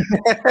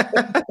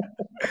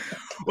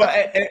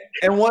 Well,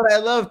 and what I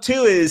love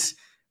too is,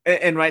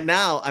 and right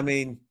now, I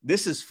mean,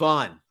 this is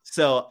fun.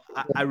 So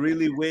I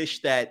really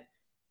wish that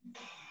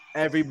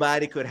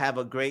everybody could have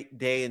a great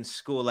day in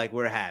school like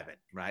we're having,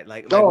 right?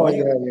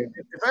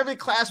 If every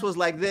class was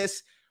like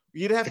this,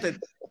 you'd have to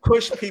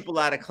push people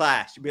out of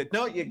class. You'd be like,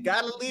 no, you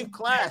got to leave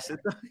class.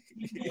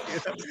 You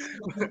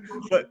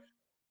know?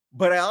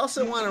 But I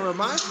also want to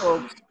remind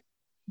folks,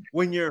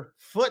 when your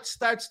foot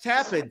starts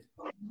tapping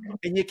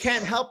and you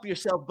can't help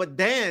yourself but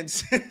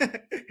dance,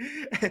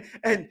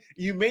 and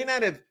you may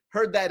not have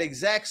heard that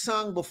exact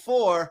song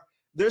before,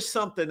 there's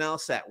something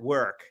else at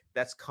work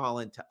that's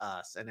calling to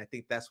us. And I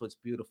think that's what's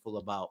beautiful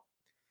about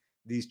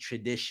these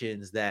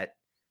traditions that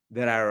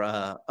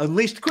are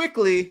unleashed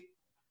quickly,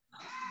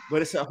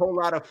 but it's a whole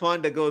lot of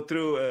fun to go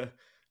through,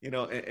 you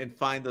know, and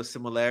find those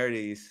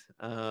similarities.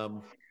 Yeah,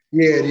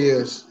 it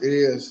is. It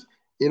is.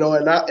 You know,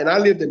 and I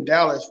lived in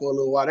Dallas for a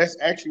little while. That's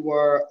actually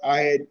where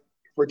I had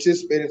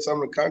participated in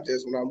some of the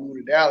contests when I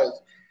moved to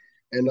Dallas.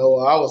 And I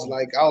was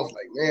like,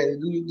 man,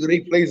 do they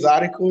play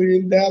Zydeco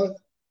in Dallas?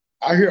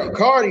 I hear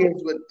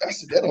accordions, but I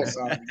said that don't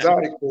sound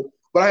Zydeco.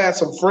 But I had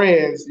some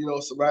friends, you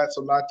know, I had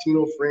some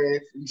Latino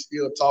friends. We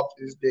still talk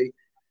to this day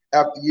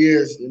after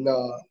years, and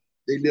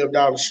they lived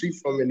down the street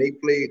from me, and they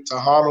played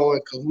Tejano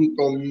and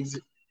Cajuto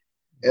music.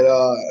 And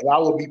I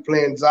would be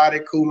playing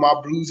Zydeco, my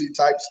bluesy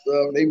type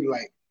stuff. And they'd be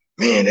like,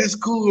 man, that's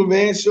cool,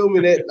 man. Show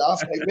me that. And I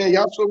was like, man,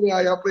 y'all show me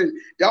how y'all play.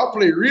 Y'all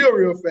play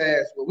real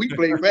fast, but we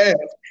play fast.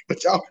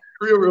 But y'all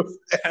play real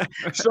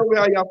fast. Show me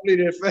how y'all play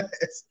that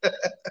fast.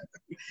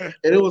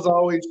 And it was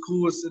always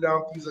cool to sit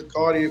down with these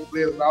accordion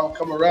players, and I would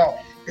come around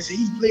and say,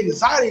 he played the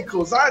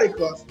Zydeco.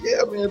 I said,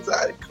 yeah, man,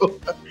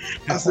 Zydeco.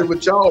 I said,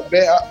 but y'all,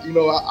 man,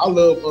 I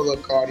love other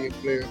accordion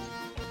players.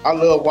 I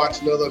love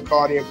watching other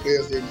accordion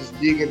players that just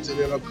dig into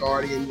their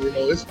accordion. You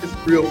know, it's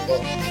real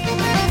fun.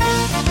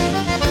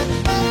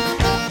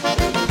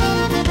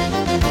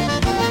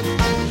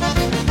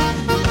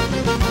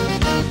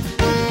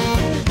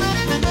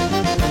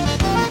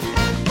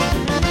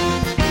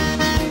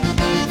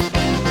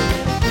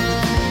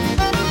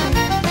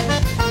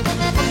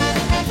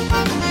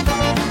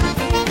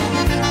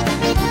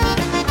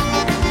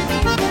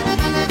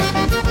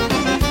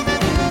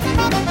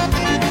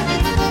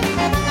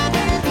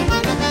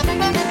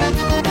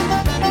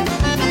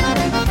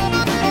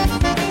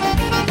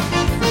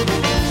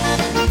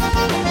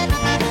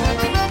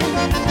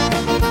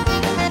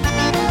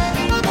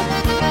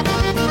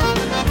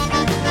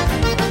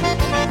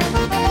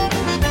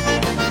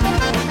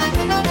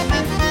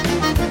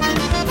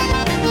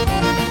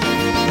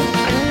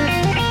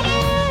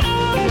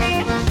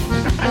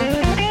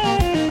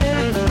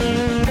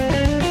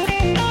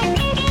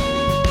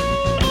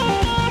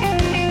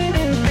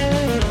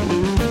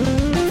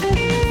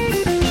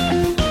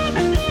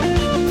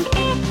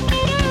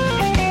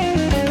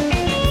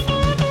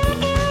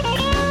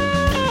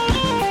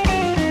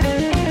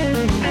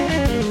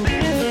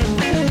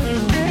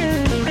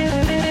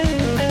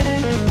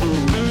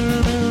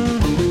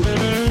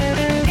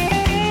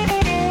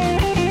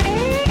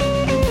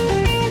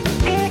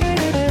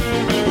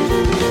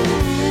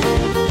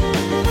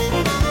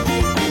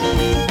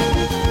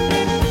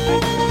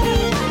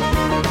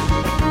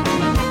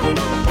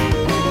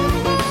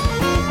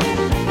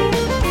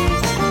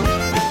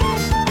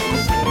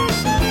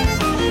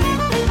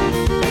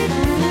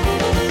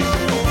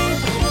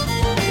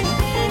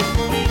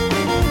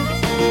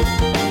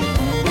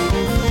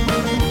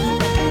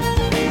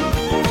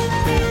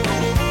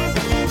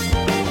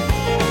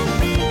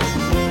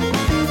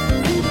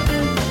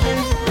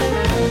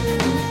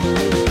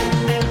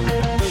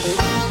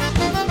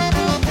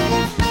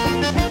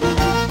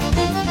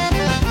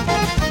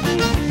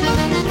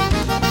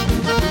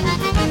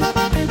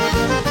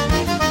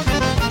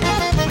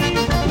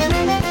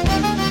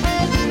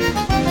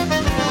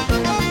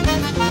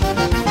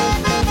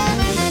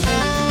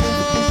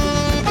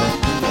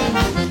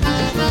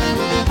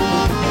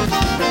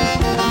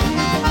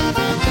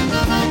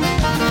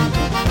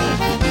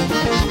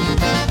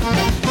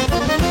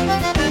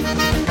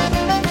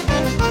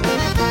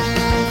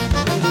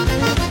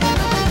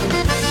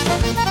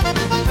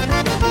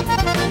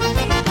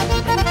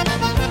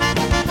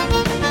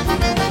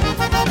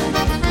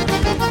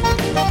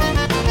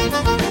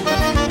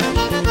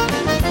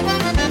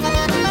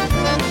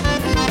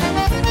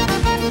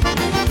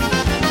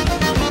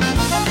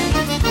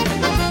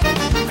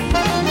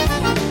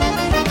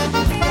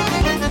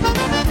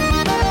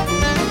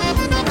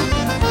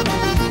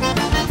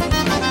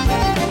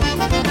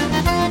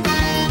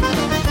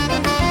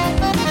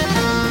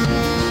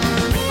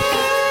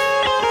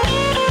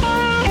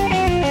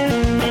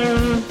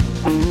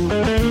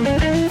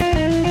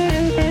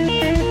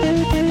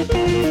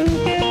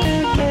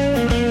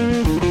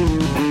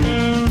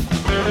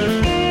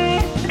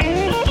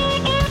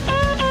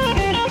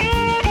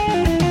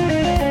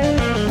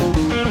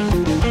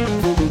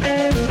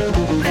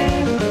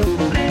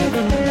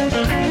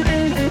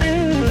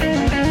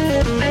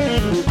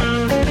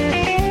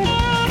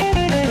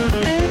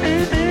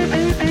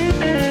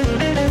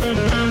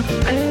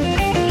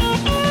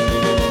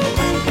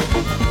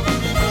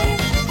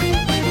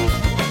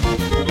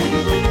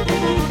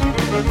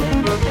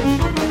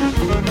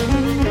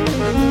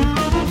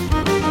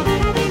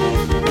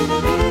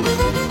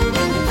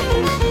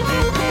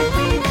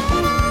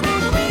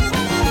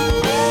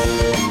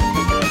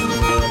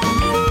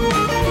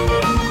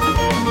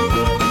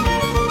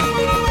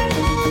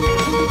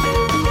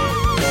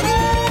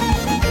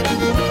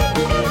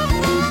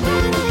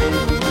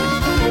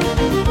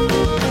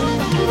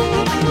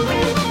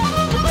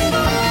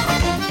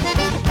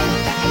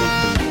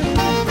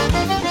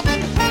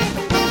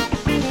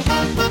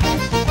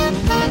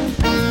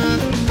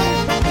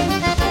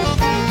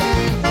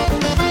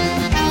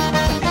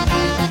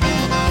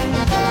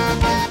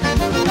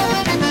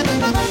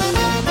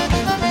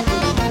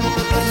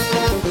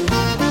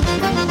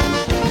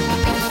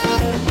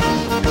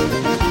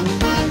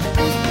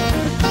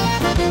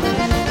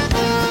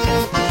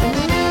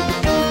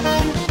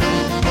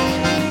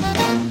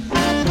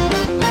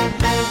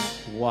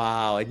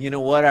 Wow. And you know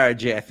what,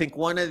 RJ? I think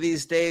one of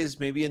these days,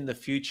 maybe in the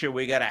future,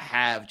 we got to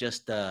have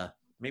just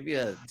maybe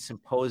a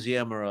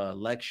symposium or a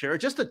lecture or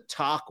just a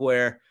talk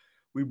where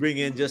we bring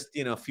in just,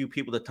 a few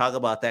people to talk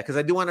about that. Because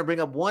I do want to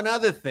bring up one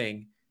other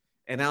thing,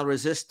 and I'll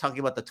resist talking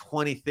about the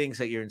 20 things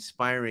that you're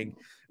inspiring.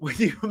 When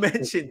you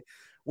mentioned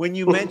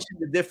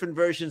the different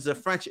versions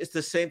of French, it's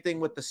the same thing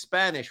with the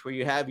Spanish, where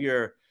you have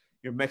your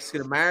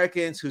Mexican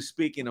Americans who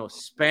speak,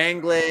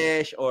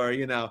 Spanglish, or,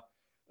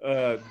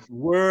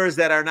 words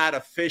that are not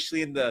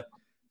officially in the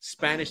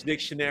Spanish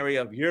dictionary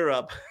of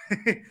Europe.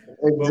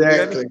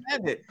 Exactly.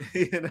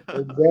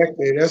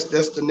 Exactly.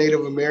 That's the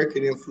Native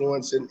American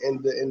influence in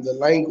the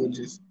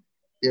languages.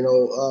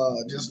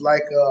 Just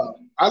like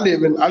I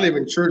live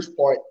in Church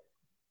Point,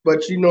 but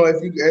as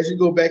you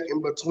go back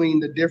in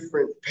between the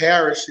different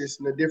parishes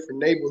and the different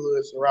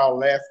neighborhoods around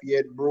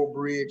Lafayette, Breaux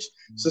Bridge,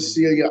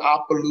 Cecilia,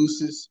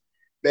 Opelousas,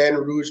 Baton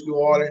Rouge, New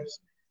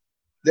Orleans,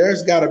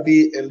 there's got to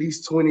be at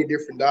least 20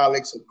 different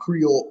dialects of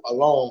Creole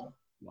alone.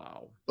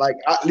 Wow. Like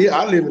I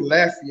live in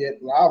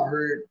Lafayette, and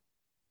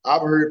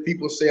I've heard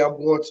people say I'm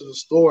going to the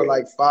store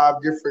like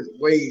 5 different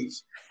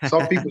ways.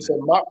 Some people say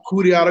 "Mop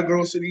Cootie" à la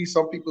grocery.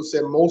 Some people say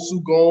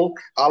 "Mosugon"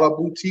 à la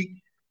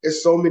boutique.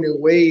 There's so many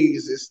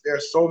ways.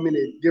 There's so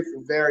many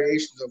different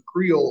variations of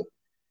Creole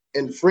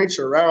and French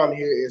around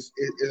here. It's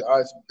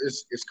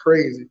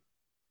crazy.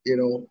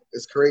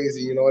 It's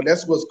crazy. And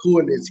that's what's cool,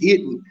 and it's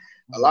hidden.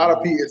 A lot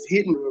of people, it's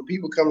hidden when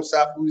people come to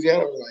South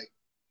Louisiana. I'm like,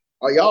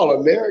 are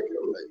y'all American?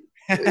 I'm like,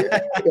 yeah,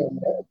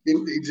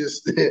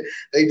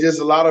 they just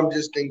a lot of them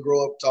just didn't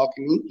grow up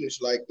talking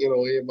English like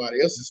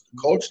everybody else. It's the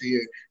culture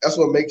here. That's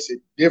what makes it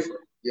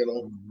different.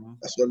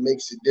 That's what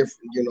makes it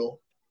different.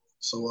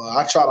 So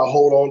I try to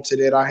hold on to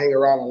that. I hang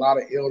around a lot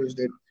of elders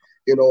that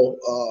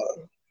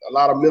a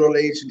lot of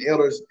middle-aged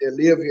elders that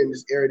live here in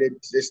this area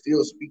that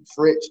still speak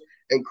French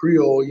and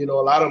Creole. A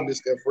lot of them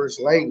it's their first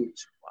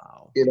language.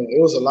 Wow.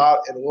 It was a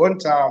lot. At one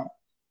time,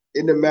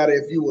 it didn't matter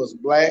if you was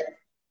black,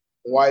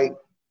 white,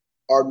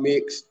 or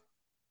mixed.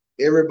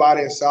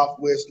 Everybody in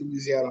Southwest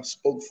Louisiana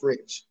spoke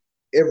French.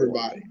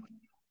 Everybody.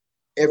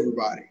 It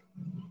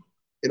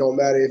don't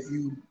matter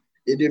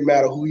it didn't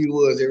matter who you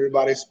was.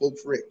 Everybody spoke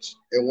French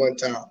at one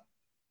time.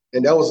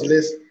 And that was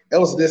less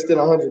than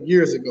 100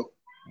 years ago.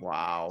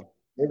 Wow.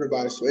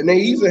 Everybody. And they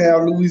used to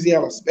have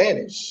Louisiana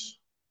Spanish.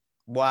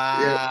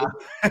 Wow.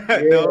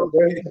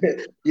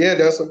 Yeah,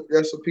 there's some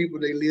people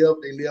they live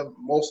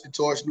mostly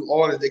towards New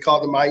Orleans. They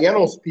call them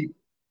Mayanos people.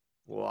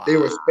 Wow. They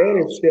were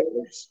Spanish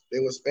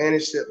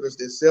settlers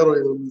that settled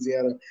in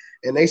Louisiana,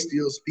 and they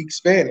still speak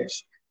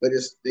Spanish, but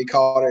they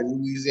call it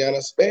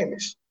Louisiana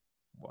Spanish.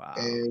 Wow.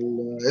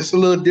 And it's a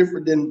little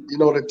different than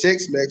the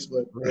Tex-Mex,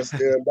 but it's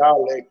their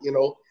dialect, and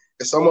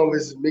some of it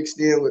is mixed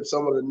in with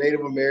some of the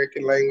Native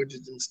American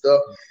languages and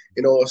stuff,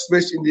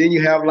 especially then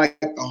you have like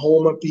the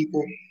Houma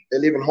people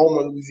that live in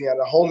Houma, Louisiana,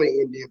 the Houma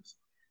Indians.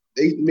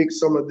 They mix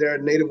some of their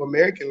Native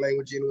American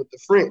language in with the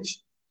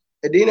French.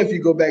 And then if you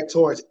go back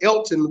towards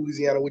Elton,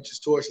 Louisiana, which is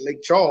towards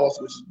Lake Charles,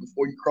 which is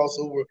before you cross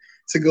over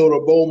to go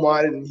to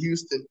Beaumont and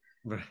Houston,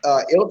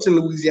 Elton,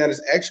 Louisiana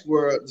is actually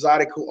where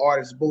Zydeco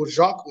artist Beau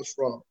Jocques was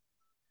from.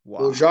 Wow.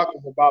 Beau Jocques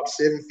was about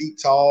 7 feet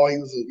tall. He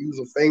was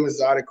a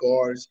famous Zydeco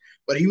artist,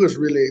 but he was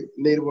really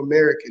Native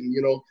American.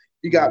 You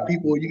got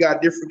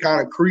different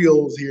kind of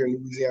Creoles here in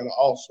Louisiana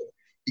also.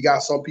 You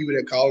got some people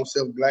that call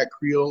themselves Black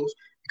Creoles.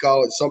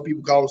 Some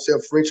people call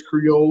themselves French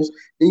Creoles.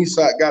 Then you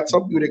got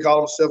some people that call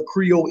themselves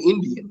Creole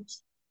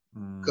Indians,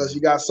 because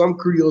you got some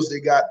Creoles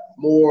that got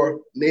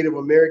more Native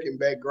American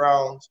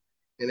backgrounds,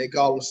 and they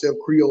call themselves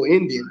Creole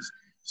Indians.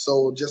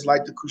 So just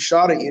like the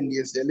Coushatta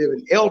Indians that live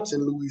in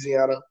Elton,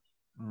 Louisiana,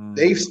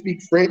 they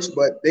speak French,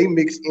 but they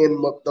mix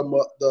in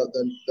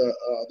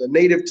the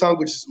native tongue,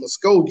 which is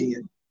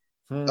Muskogean.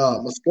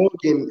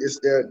 Muskogean is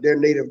their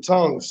native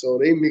tongue, so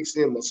they mix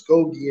in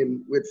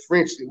Muskogean with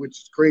French, which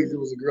is crazy. There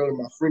was a girl in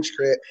my French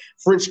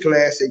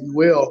class at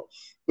UL,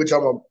 which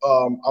I'm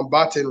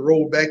about to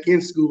enroll back in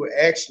school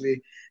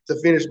actually to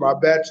finish my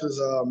bachelor's,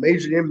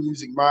 major in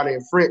music, minor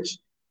in French.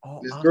 Oh,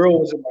 this girl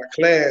was in my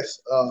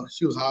class.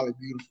 She was highly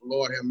beautiful.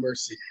 Lord have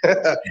mercy.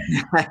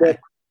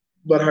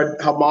 but her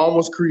mom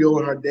was Creole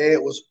and her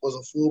dad was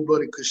a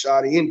full-blooded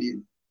Coushatta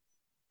Indian.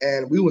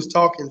 And we was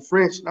talking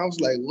French, and I was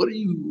like, "What are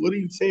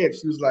you saying?"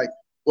 She was like,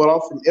 "Well, I'm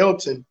from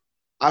Elton.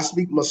 I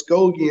speak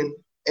Muskogean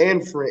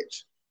and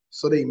French."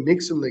 So they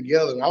mix them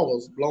together, and I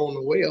was blown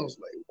away. I was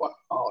like, "Wow,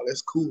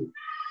 that's cool."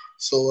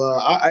 So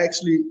I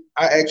actually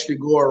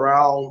go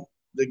around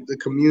the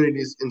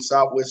communities in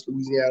Southwest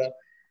Louisiana,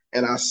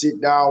 and I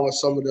sit down with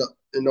some of the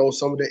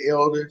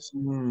elders,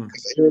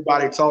 because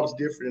everybody talks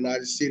different, and I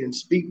just sit and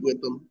speak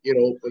with them,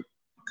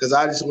 because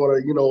I just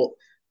want to,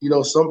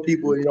 some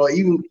people,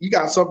 even you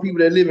got some people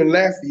that live in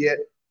Lafayette,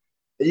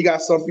 and you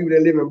got some people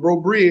that live in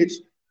Breaux Bridge,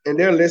 and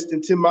they're less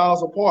than 10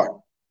 miles apart.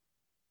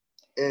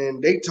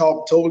 And they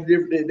talk totally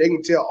different. They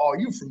can tell, "Oh,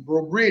 you from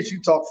Breaux Bridge, you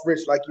talk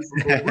French like you from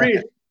Breaux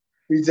Bridge."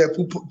 They said,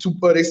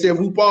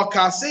 "Vous parlez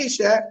cassé,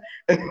 chat."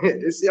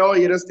 They say, "Oh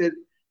yeah, that's that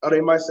Or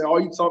they might say, "Oh,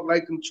 you talk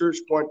like them Church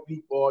Point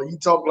people," or you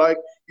talk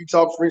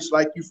French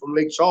like you from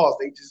Lake Charles.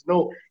 They just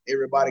know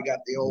everybody got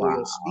their own way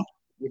of speaking,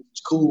 which is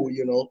cool,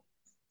 and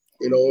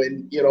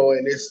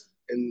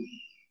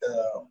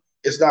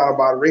it's not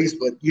about race,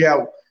 but you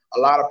have a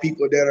lot of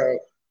people that are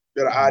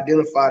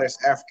identified as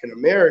African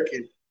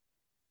American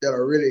that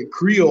are really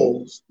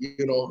Creoles. They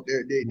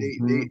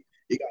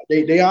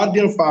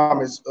identify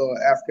them as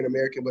African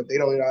American, but they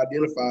don't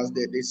identify as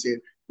that. They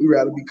said we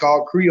rather be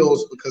called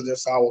Creoles because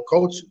that's our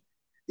culture.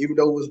 Even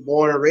though we was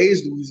born and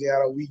raised in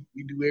Louisiana, we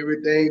do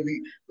everything.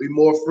 We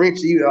more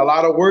French. Even a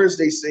lot of words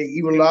they say,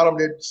 even a lot of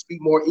them that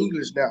speak more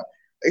English now,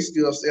 they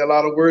still say a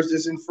lot of words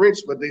that's in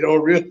French, but they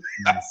don't realize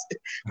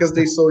it because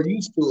they so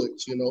used to it,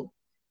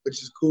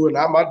 which is cool. And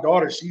now my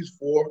daughter, she's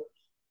 4,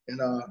 and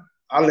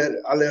I let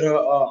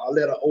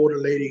an older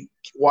lady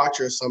watch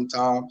her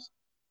sometimes,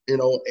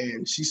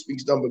 and she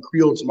speaks nothing but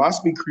Creole to me. I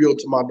speak Creole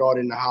to my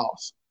daughter in the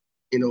house,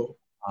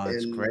 Oh,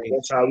 that's and great.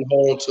 that's how we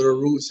hold to the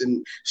roots.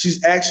 And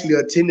she's actually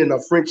attending a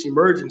French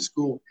immersion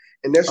school,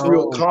 and that's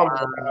real common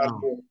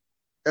around here.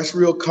 That's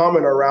real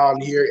common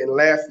around here in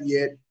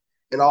Lafayette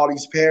and all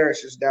these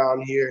parishes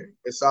down here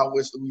in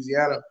Southwest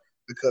Louisiana,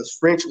 because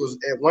French was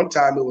at one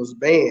time it was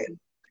banned,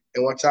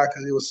 and one time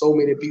because there was so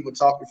many people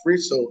talking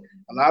French, so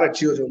a lot of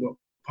children were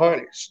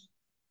punished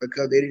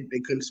because they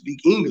couldn't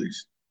speak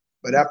English.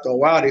 But after a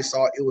while, they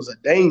saw it was a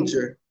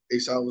danger. They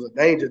saw it was a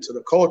danger to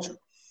the culture.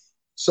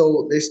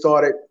 So they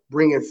started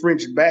bringing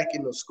French back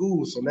into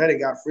schools. So now they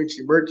got French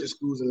immersion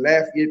schools in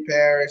Lafayette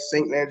Parish,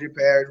 St. Landry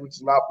Parish, which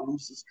is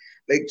Opelousas,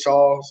 Lake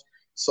Charles.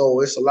 So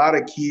it's a lot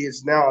of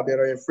kids now that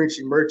are in French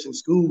immersion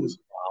schools.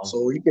 Wow.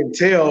 So you can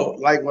tell,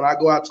 like when I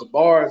go out to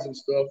bars and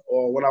stuff,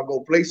 or when I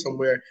go play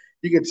somewhere,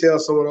 you can tell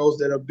some of those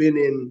that have been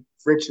in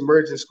French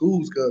immersion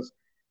schools because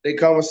they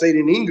conversate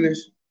in English,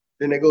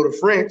 then they go to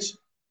French,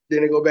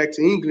 then they go back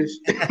to English,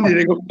 and then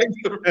they go back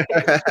to French.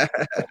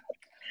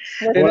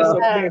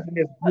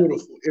 It's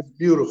beautiful. It's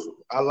beautiful.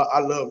 I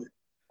love it.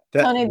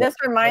 Tony, this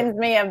reminds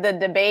me of the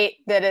debate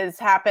that has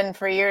happened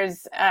for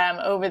years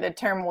over the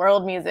term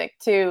world music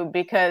too,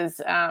 because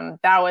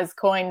that was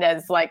coined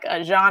as like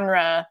a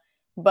genre,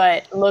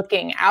 but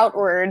looking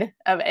outward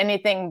of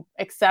anything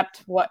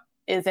except what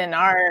is in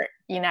our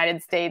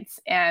United States.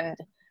 And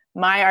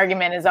my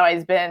argument has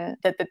always been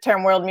that the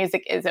term world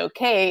music is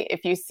okay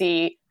if you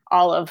see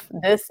all of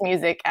this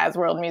music as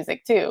world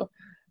music too.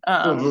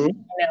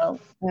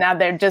 Now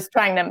they're just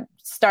trying to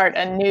start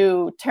a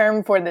new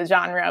term for the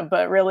genre,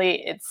 but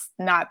really it's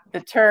not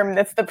the term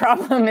that's the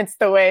problem. It's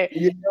the way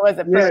it was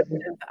a person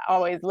is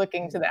always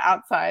looking to the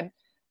outside.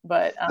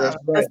 But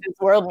this is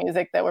world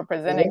music that we're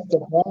presenting. That's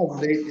the problem.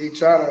 They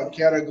try to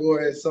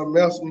categorize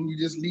something else when you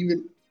just leave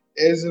it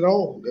as it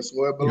own. That's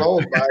where it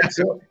belongs by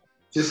itself.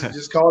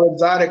 Just call it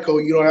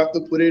Zydeco. You don't have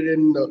to put it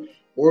in the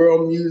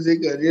world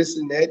music or this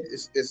and that.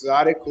 It's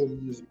Zydeco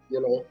music,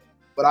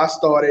 But I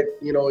started,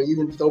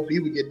 even though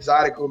people get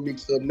Zydeco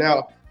mixed up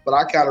now, but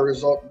I kind of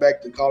resort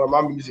back to calling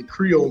my music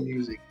Creole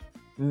music.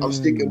 I'm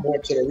sticking more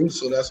to the roots,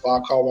 so that's why I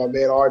call my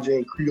band RJ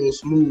and Creole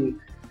Smooth.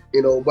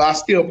 But I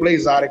still play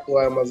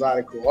Zydeco. I'm a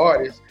Zydeco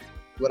artist,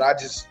 but I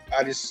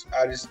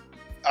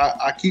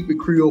keep it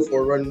Creole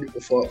for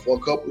a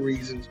couple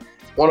reasons.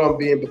 One of them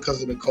being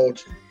because of the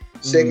culture.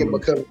 Second,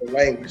 because of the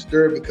language.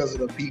 Third, because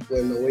of the people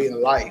and the way of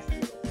life.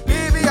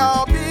 Baby,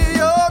 I'll be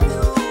your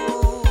muse.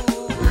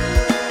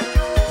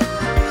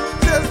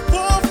 Just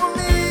pull for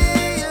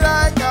me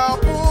like I'll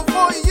pull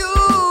for you.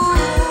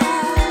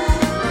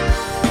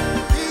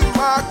 Be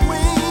my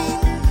queen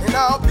and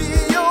I'll be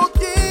your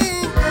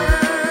king,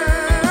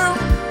 girl.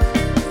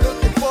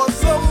 Looking for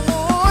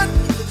someone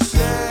to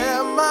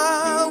share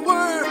my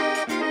world.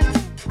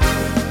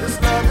 This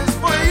love is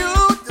for you,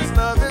 this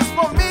love is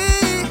for me.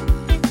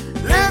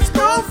 Let's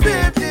go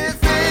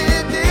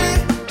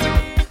 50-50.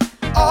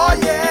 Oh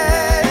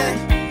yeah,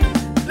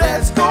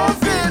 let's go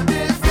 50-50.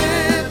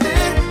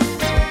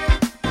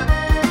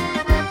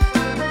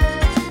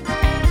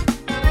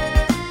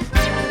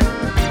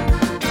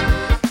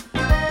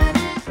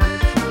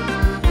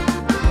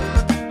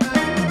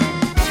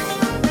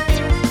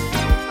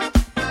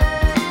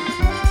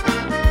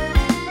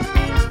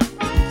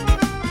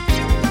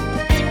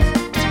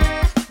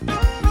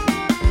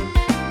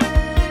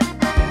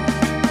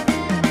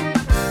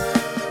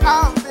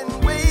 I've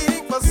been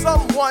waiting for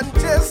someone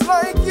just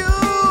like you.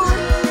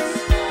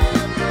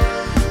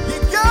 You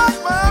got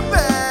my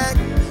back,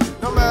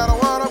 no matter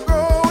what I'm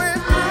going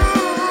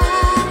through.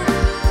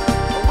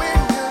 When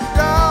you're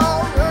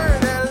down,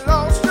 hurt and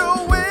lost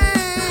your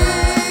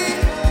way,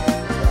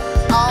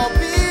 I'll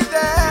be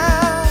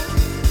there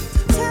to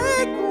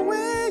take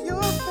away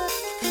your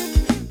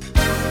pain.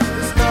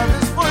 This love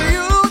is for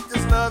you,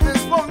 this love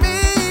is for me.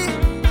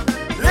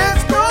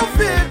 Let's go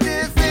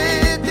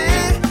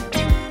 50-50.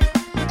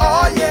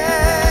 Oh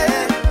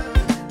yeah,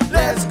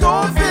 let's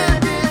go.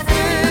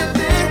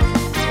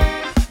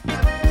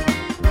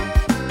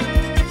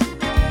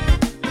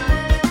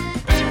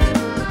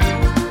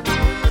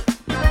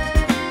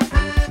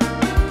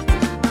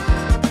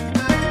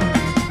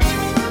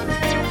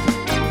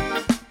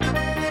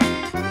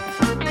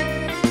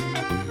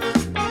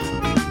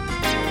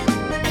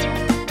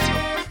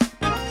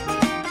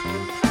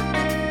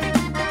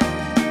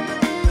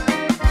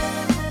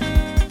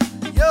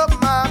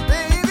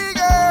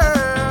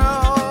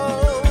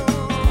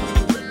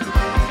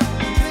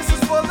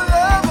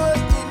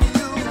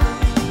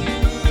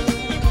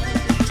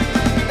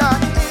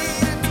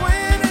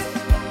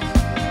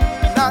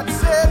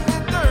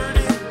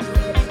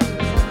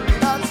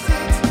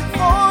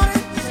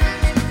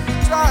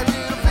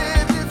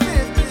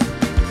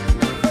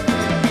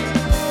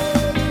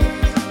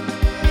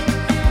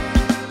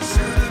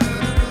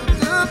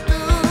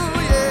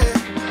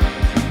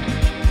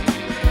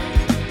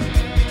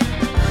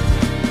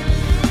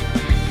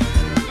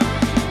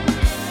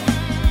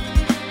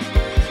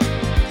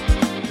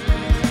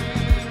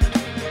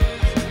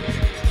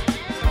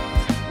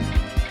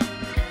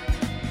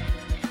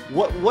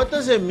 What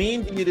does it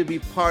mean to you to be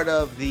part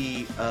of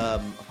the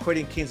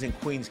Accordion Kings and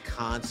Queens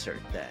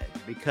concert then?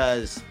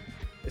 Because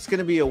it's going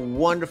to be a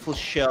wonderful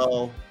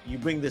show. You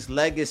bring this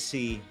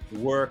legacy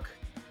work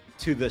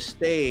to the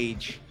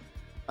stage.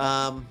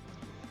 What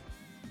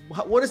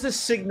does this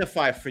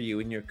signify for you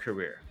in your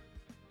career?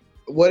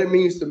 What it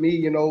means to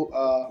me,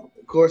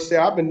 of course,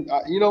 I've been,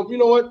 you know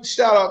what?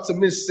 Shout out to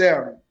Miss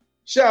Sarah.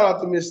 Shout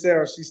out to Miss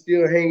Sarah. She's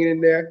still hanging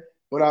in there.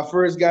 When I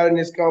first got in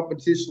this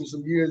competition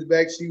some years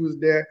back, she was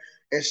there,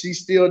 and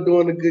she's still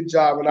doing a good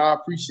job. And I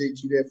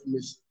appreciate you there for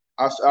Miss.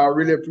 I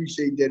really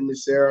appreciate that,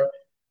 Miss Sarah.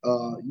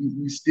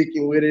 You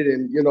sticking with it,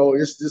 and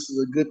this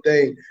is a good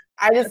thing.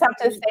 I just have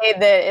to say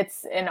that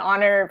it's an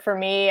honor for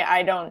me.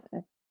 I don't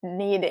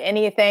need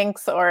any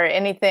thanks or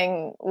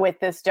anything with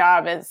this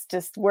job. It's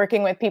just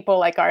working with people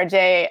like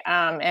RJ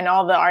and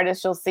all the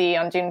artists you'll see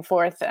on June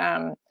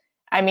 4th.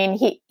 I mean,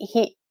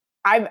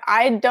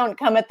 I don't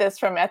come at this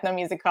from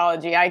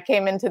ethnomusicology. I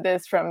came into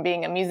this from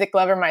being a music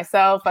lover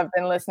myself. I've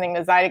been listening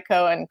to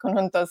Zydeco and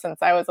Conjunto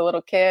since I was a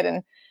little kid,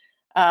 and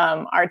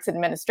arts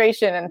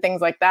administration and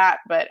things like that.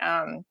 But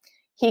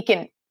he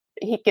can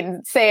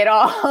say it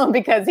all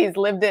because he's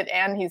lived it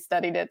and he's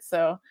studied it.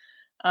 So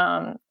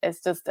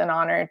it's just an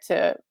honor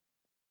to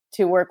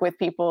work with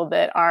people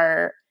that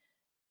are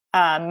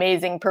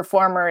amazing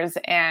performers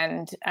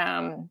and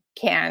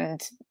can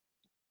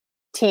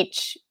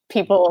teach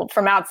people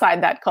from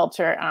outside that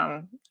culture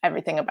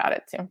everything about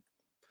it too.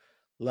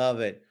 Love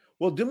it.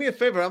 Well, do me a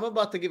favor. I'm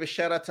about to give a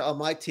shout out to all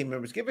my team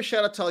members. Give a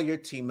shout out to all your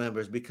team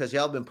members because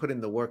y'all been putting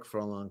the work for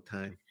a long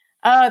time.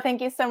 Oh,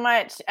 thank you so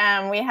much.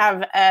 We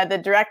have the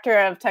director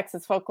of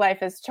Texas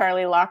Folklife is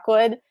Charlie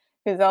Lockwood,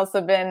 who's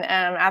also been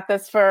at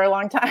this for a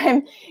long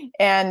time.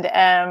 And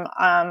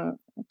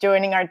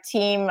joining our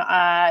team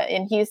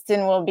in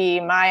Houston will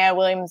be Maya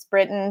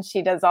Williams-Britton.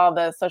 She does all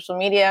the social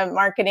media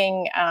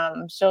marketing.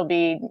 She'll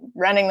be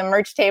running the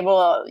merch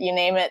table, you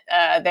name it,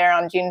 there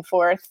on June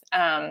 4th.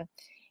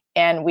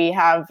 And we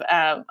have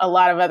a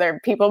lot of other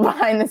people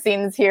behind the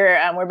scenes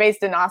here. We're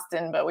based in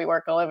Austin, but we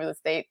work all over the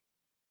state.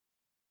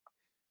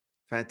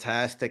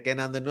 Fantastic. And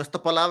on the Nuestra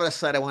Palabra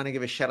side, I want to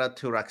give a shout out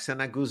to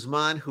Roxana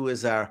Guzman, who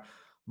is our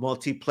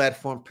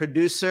multi-platform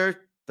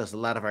producer, does a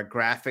lot of our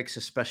graphics,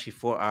 especially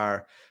for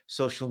our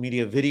social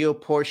media video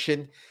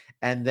portion.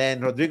 And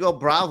then Rodrigo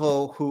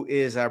Bravo, who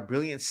is our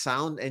brilliant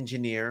sound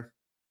engineer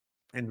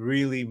and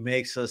really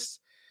makes us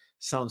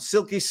sound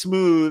silky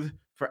smooth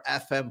for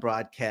FM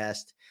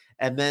broadcast.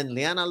 And then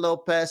Liana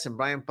Lopez and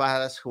Brian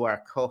Parras, who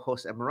are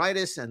co-hosts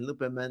Emeritus, and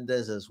Lupe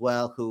Mendez as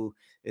well, who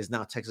is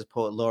now Texas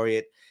Poet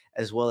Laureate,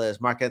 as well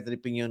as Mark Anthony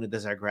Piñon, who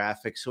does our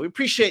graphics. So we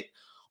appreciate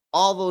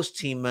all those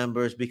team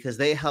members because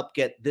they help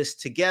get this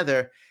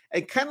together.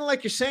 And kind of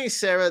like you're saying,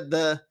 Sarah,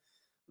 the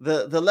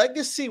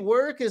legacy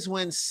work is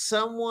when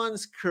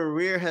someone's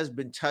career has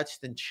been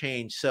touched and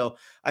changed. So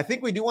I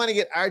think we do want to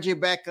get RJ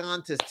back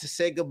on to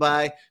say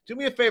goodbye. Do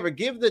me a favor,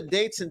 give the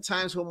dates and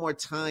times one more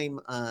time,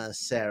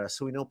 Sarah,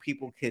 so we know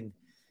people can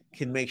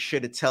make sure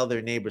to tell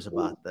their neighbors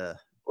about the...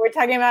 We're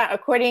talking about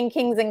Accordion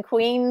Kings and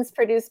Queens,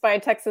 produced by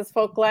Texas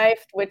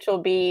Folklife, which will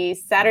be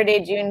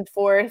Saturday, June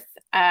 4th,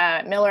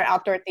 Miller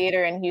Outdoor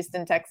Theater in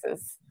Houston,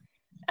 Texas.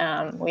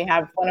 We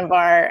have one of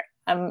our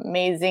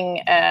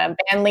amazing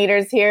band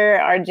leaders here,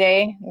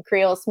 RJ and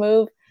Creole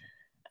Smooth.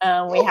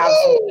 We have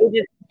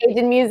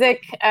Asian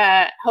music.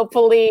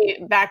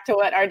 Hopefully, back to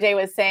what RJ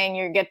was saying,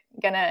 you're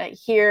gonna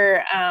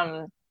hear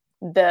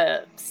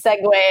the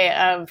segue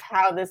of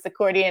how this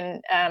accordion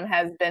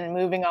has been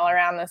moving all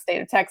around the state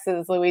of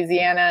Texas,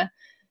 Louisiana,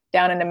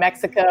 down into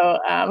Mexico,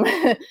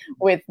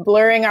 with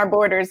blurring our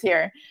borders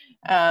here.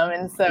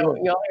 And so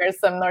you'll hear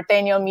some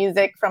norteño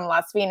music from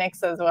Las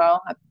Phoenix as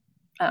well.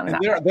 And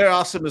they're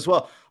awesome as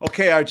well.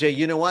 Okay, RJ,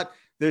 you know what?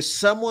 There's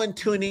someone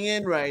tuning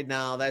in right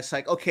now that's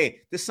like,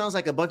 okay, this sounds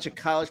like a bunch of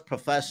college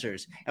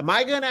professors. Am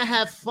I going to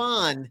have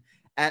fun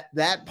at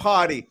that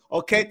party?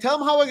 Okay, tell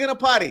them how we're going to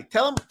party.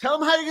 Tell them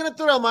how you're going to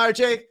thrill them,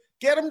 RJ.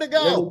 Get them to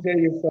go. Let me tell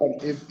you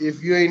something.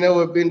 If you ain't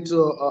never been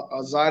to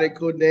a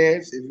Zydeco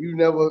dance, if you've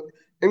never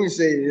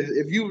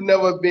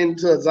been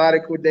to a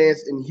Zydeco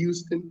dance in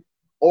Houston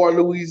or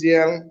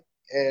Louisiana,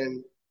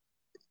 and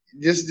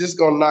just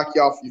gonna knock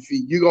you off your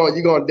feet.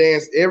 You're gonna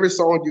dance every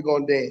song. You're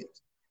gonna dance,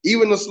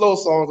 even the slow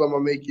songs. I'm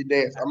gonna make you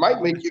dance. I might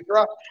make you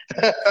cry.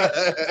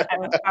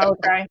 I'll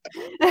cry.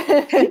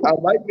 I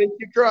might make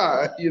you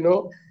cry.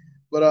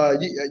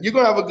 But you're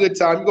gonna have a good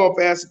time. You're gonna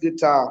pass a good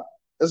time.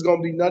 There's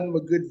gonna be nothing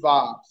but good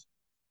vibes.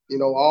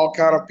 All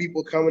kind of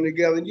people coming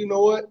together. And you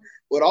know what?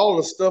 With all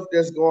the stuff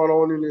that's going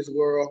on in this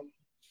world,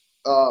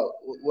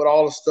 with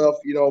all the stuff,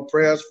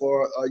 prayers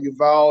for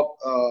Uvalde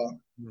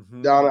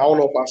down. I don't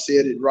know if I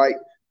said it right.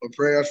 But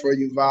prayers for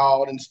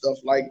Uvalde and stuff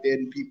like that,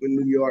 and people in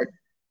New York.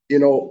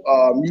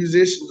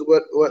 Musicians,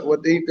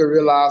 what they need to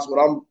realize,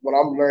 what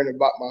I'm learning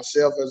about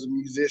myself as a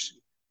musician.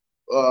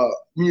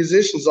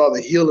 Musicians are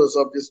the healers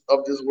of this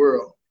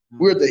world.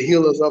 We're the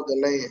healers of the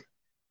land.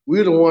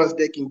 We're the ones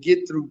that can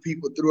get through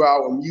people through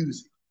our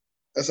music.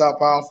 That's how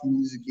powerful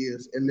music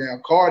is. And the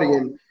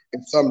accordion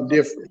is something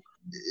different.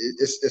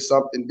 It's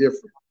something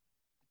different.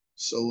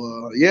 So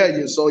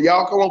so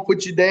y'all come on,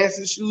 put your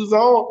dancing shoes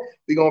on.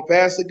 We're gonna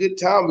pass a good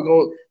time.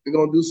 We're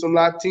gonna do some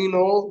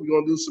Latinos, we're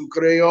gonna do some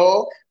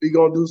Creole, we're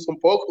gonna do some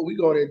polka. We're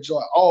gonna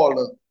enjoy all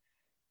of it.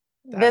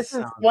 This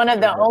is one of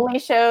the only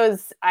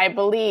shows, I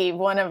believe,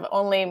 one of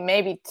only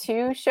maybe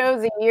 2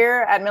 shows a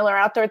year at Miller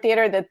Outdoor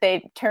Theater that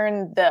they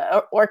turned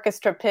the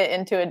orchestra pit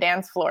into a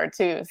dance floor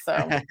too. So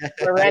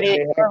we're ready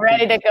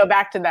to go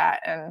back to that.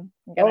 And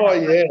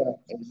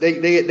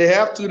they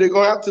have to. They're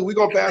gonna have to. We're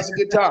gonna pass a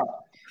good time.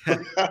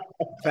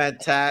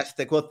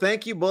 Fantastic. Well,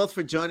 thank you both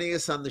for joining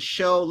us on the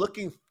show.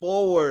 Looking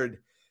forward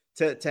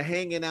to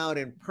hanging out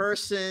in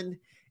person.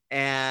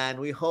 And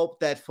we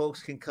hope that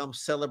folks can come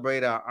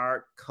celebrate our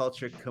art,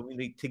 culture,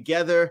 community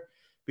together,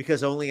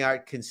 because only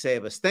art can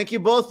save us. Thank you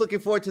both. Looking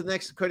forward to the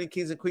next According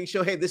Kings and Queens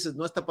show. Hey, this is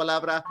Nuestra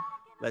Palabra.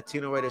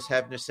 Latino Writers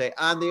have to say.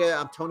 Andrea,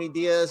 I'm Tony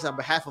Diaz. On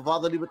behalf of all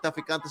the Libre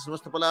Traficantes,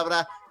 Nuestra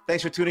Palabra,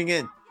 thanks for tuning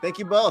in. Thank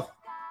you both.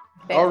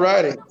 All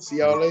righty. See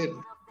y'all later.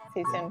 See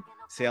you soon.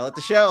 See y'all at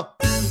the show.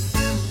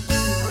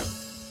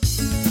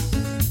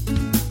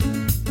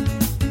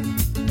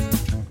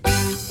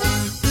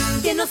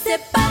 Que no se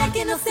pare,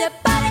 que no se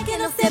pare, que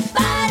no se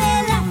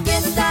pare la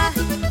fiesta.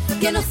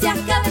 Que no se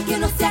acabe,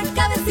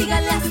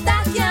 síganle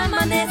hasta que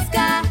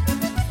amanezca.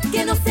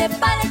 Que no se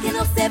pare, que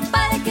no se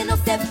pare, que no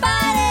se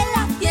pare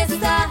la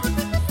fiesta.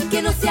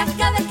 Que no se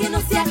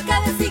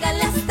acabe,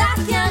 síganle hasta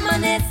que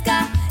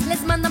amanezca.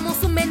 Les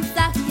mandamos un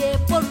mensaje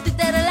por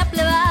Twitter a la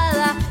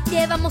plebada,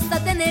 que vamos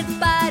a tener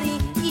party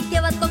y que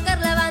va a tocar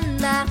la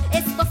banda.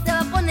 Esto se va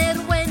a poner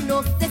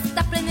bueno, se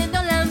está prendiendo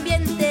el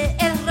ambiente.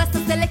 Es raza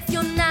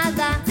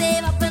seleccionada,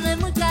 se va a poner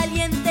muy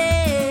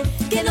caliente.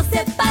 Que no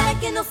se pare,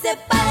 que no se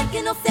pare,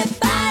 que no se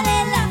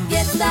pare la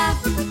fiesta.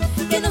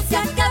 Que no se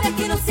acabe,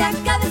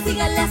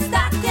 síganle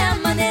hasta que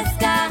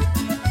amanezca.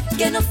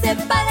 Que no se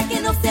pare,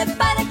 que no se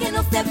pare, que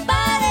no se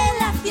pare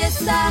la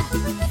fiesta.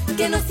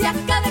 Que no se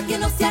acabe,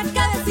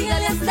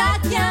 síganle hasta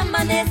que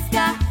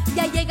amanezca.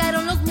 Ya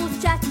llegaron los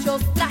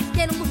muchachos,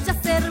 trajeron mucha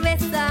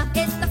cerveza.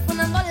 Está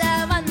sonando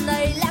la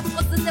banda y la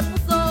cosa se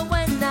puso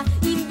buena.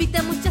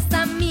 Invité muchas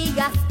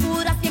amigas,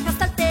 puras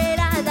viejas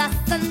alteradas.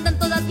 Andan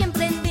todas bien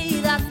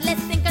prendidas, les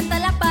encanta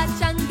la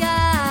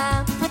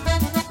pachanga.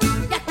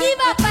 Y aquí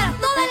va para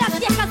todas las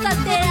viejas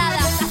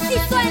alteradas. Así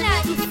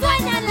suena y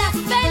suenan las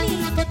pelis.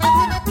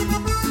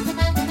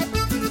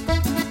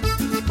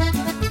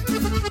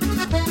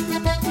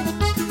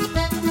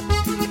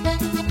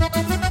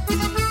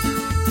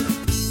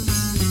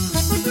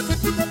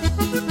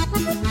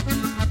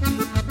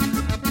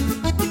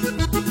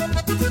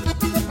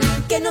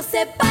 Que no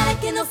se pare,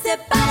 que no se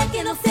pare,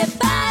 que no se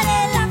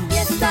pare la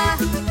fiesta.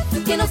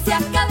 Que no se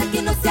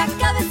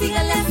acabe,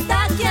 síganle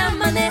hasta que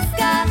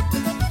amanezca.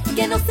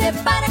 Que no se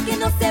pare, que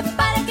no se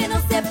pare, que no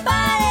se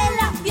pare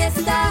la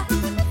fiesta.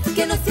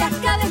 Que no se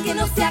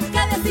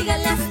acabe,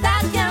 síganle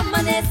hasta que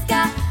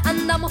amanezca.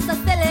 Andamos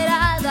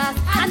aceleradas,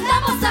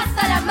 andamos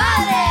hasta la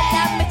madre.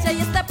 La mecha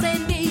ya está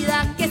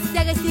prendida, que se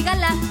haga y siga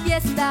la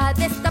fiesta.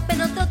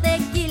 Destapen otro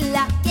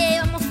tequila, que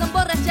vamos a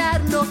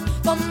emborracharnos.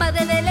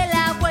 Comadre, dele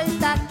la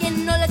vuelta, que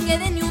no le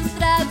quede ni un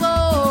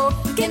trago.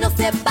 Que no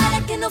se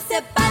pare, que no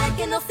se pare,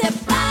 que no se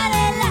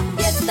pare la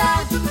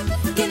fiesta.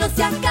 Que no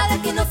se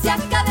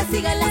acabe,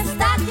 síganle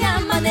hasta que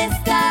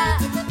amanezca.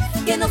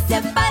 Que no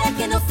se pare,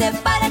 que no se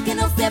pare, que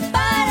no se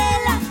pare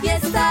la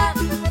fiesta.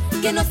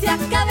 Que no se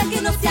acabe,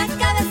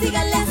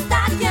 síganle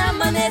hasta que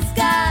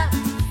amanezca.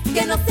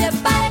 Que no se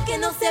pare, que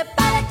no se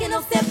pare, que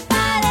no se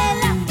pare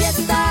la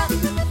fiesta.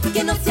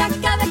 Que no se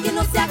acabe,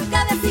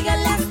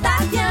 síganle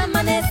hasta que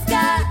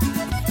amanezca.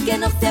 Que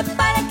no se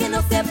pare, que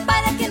no se pare.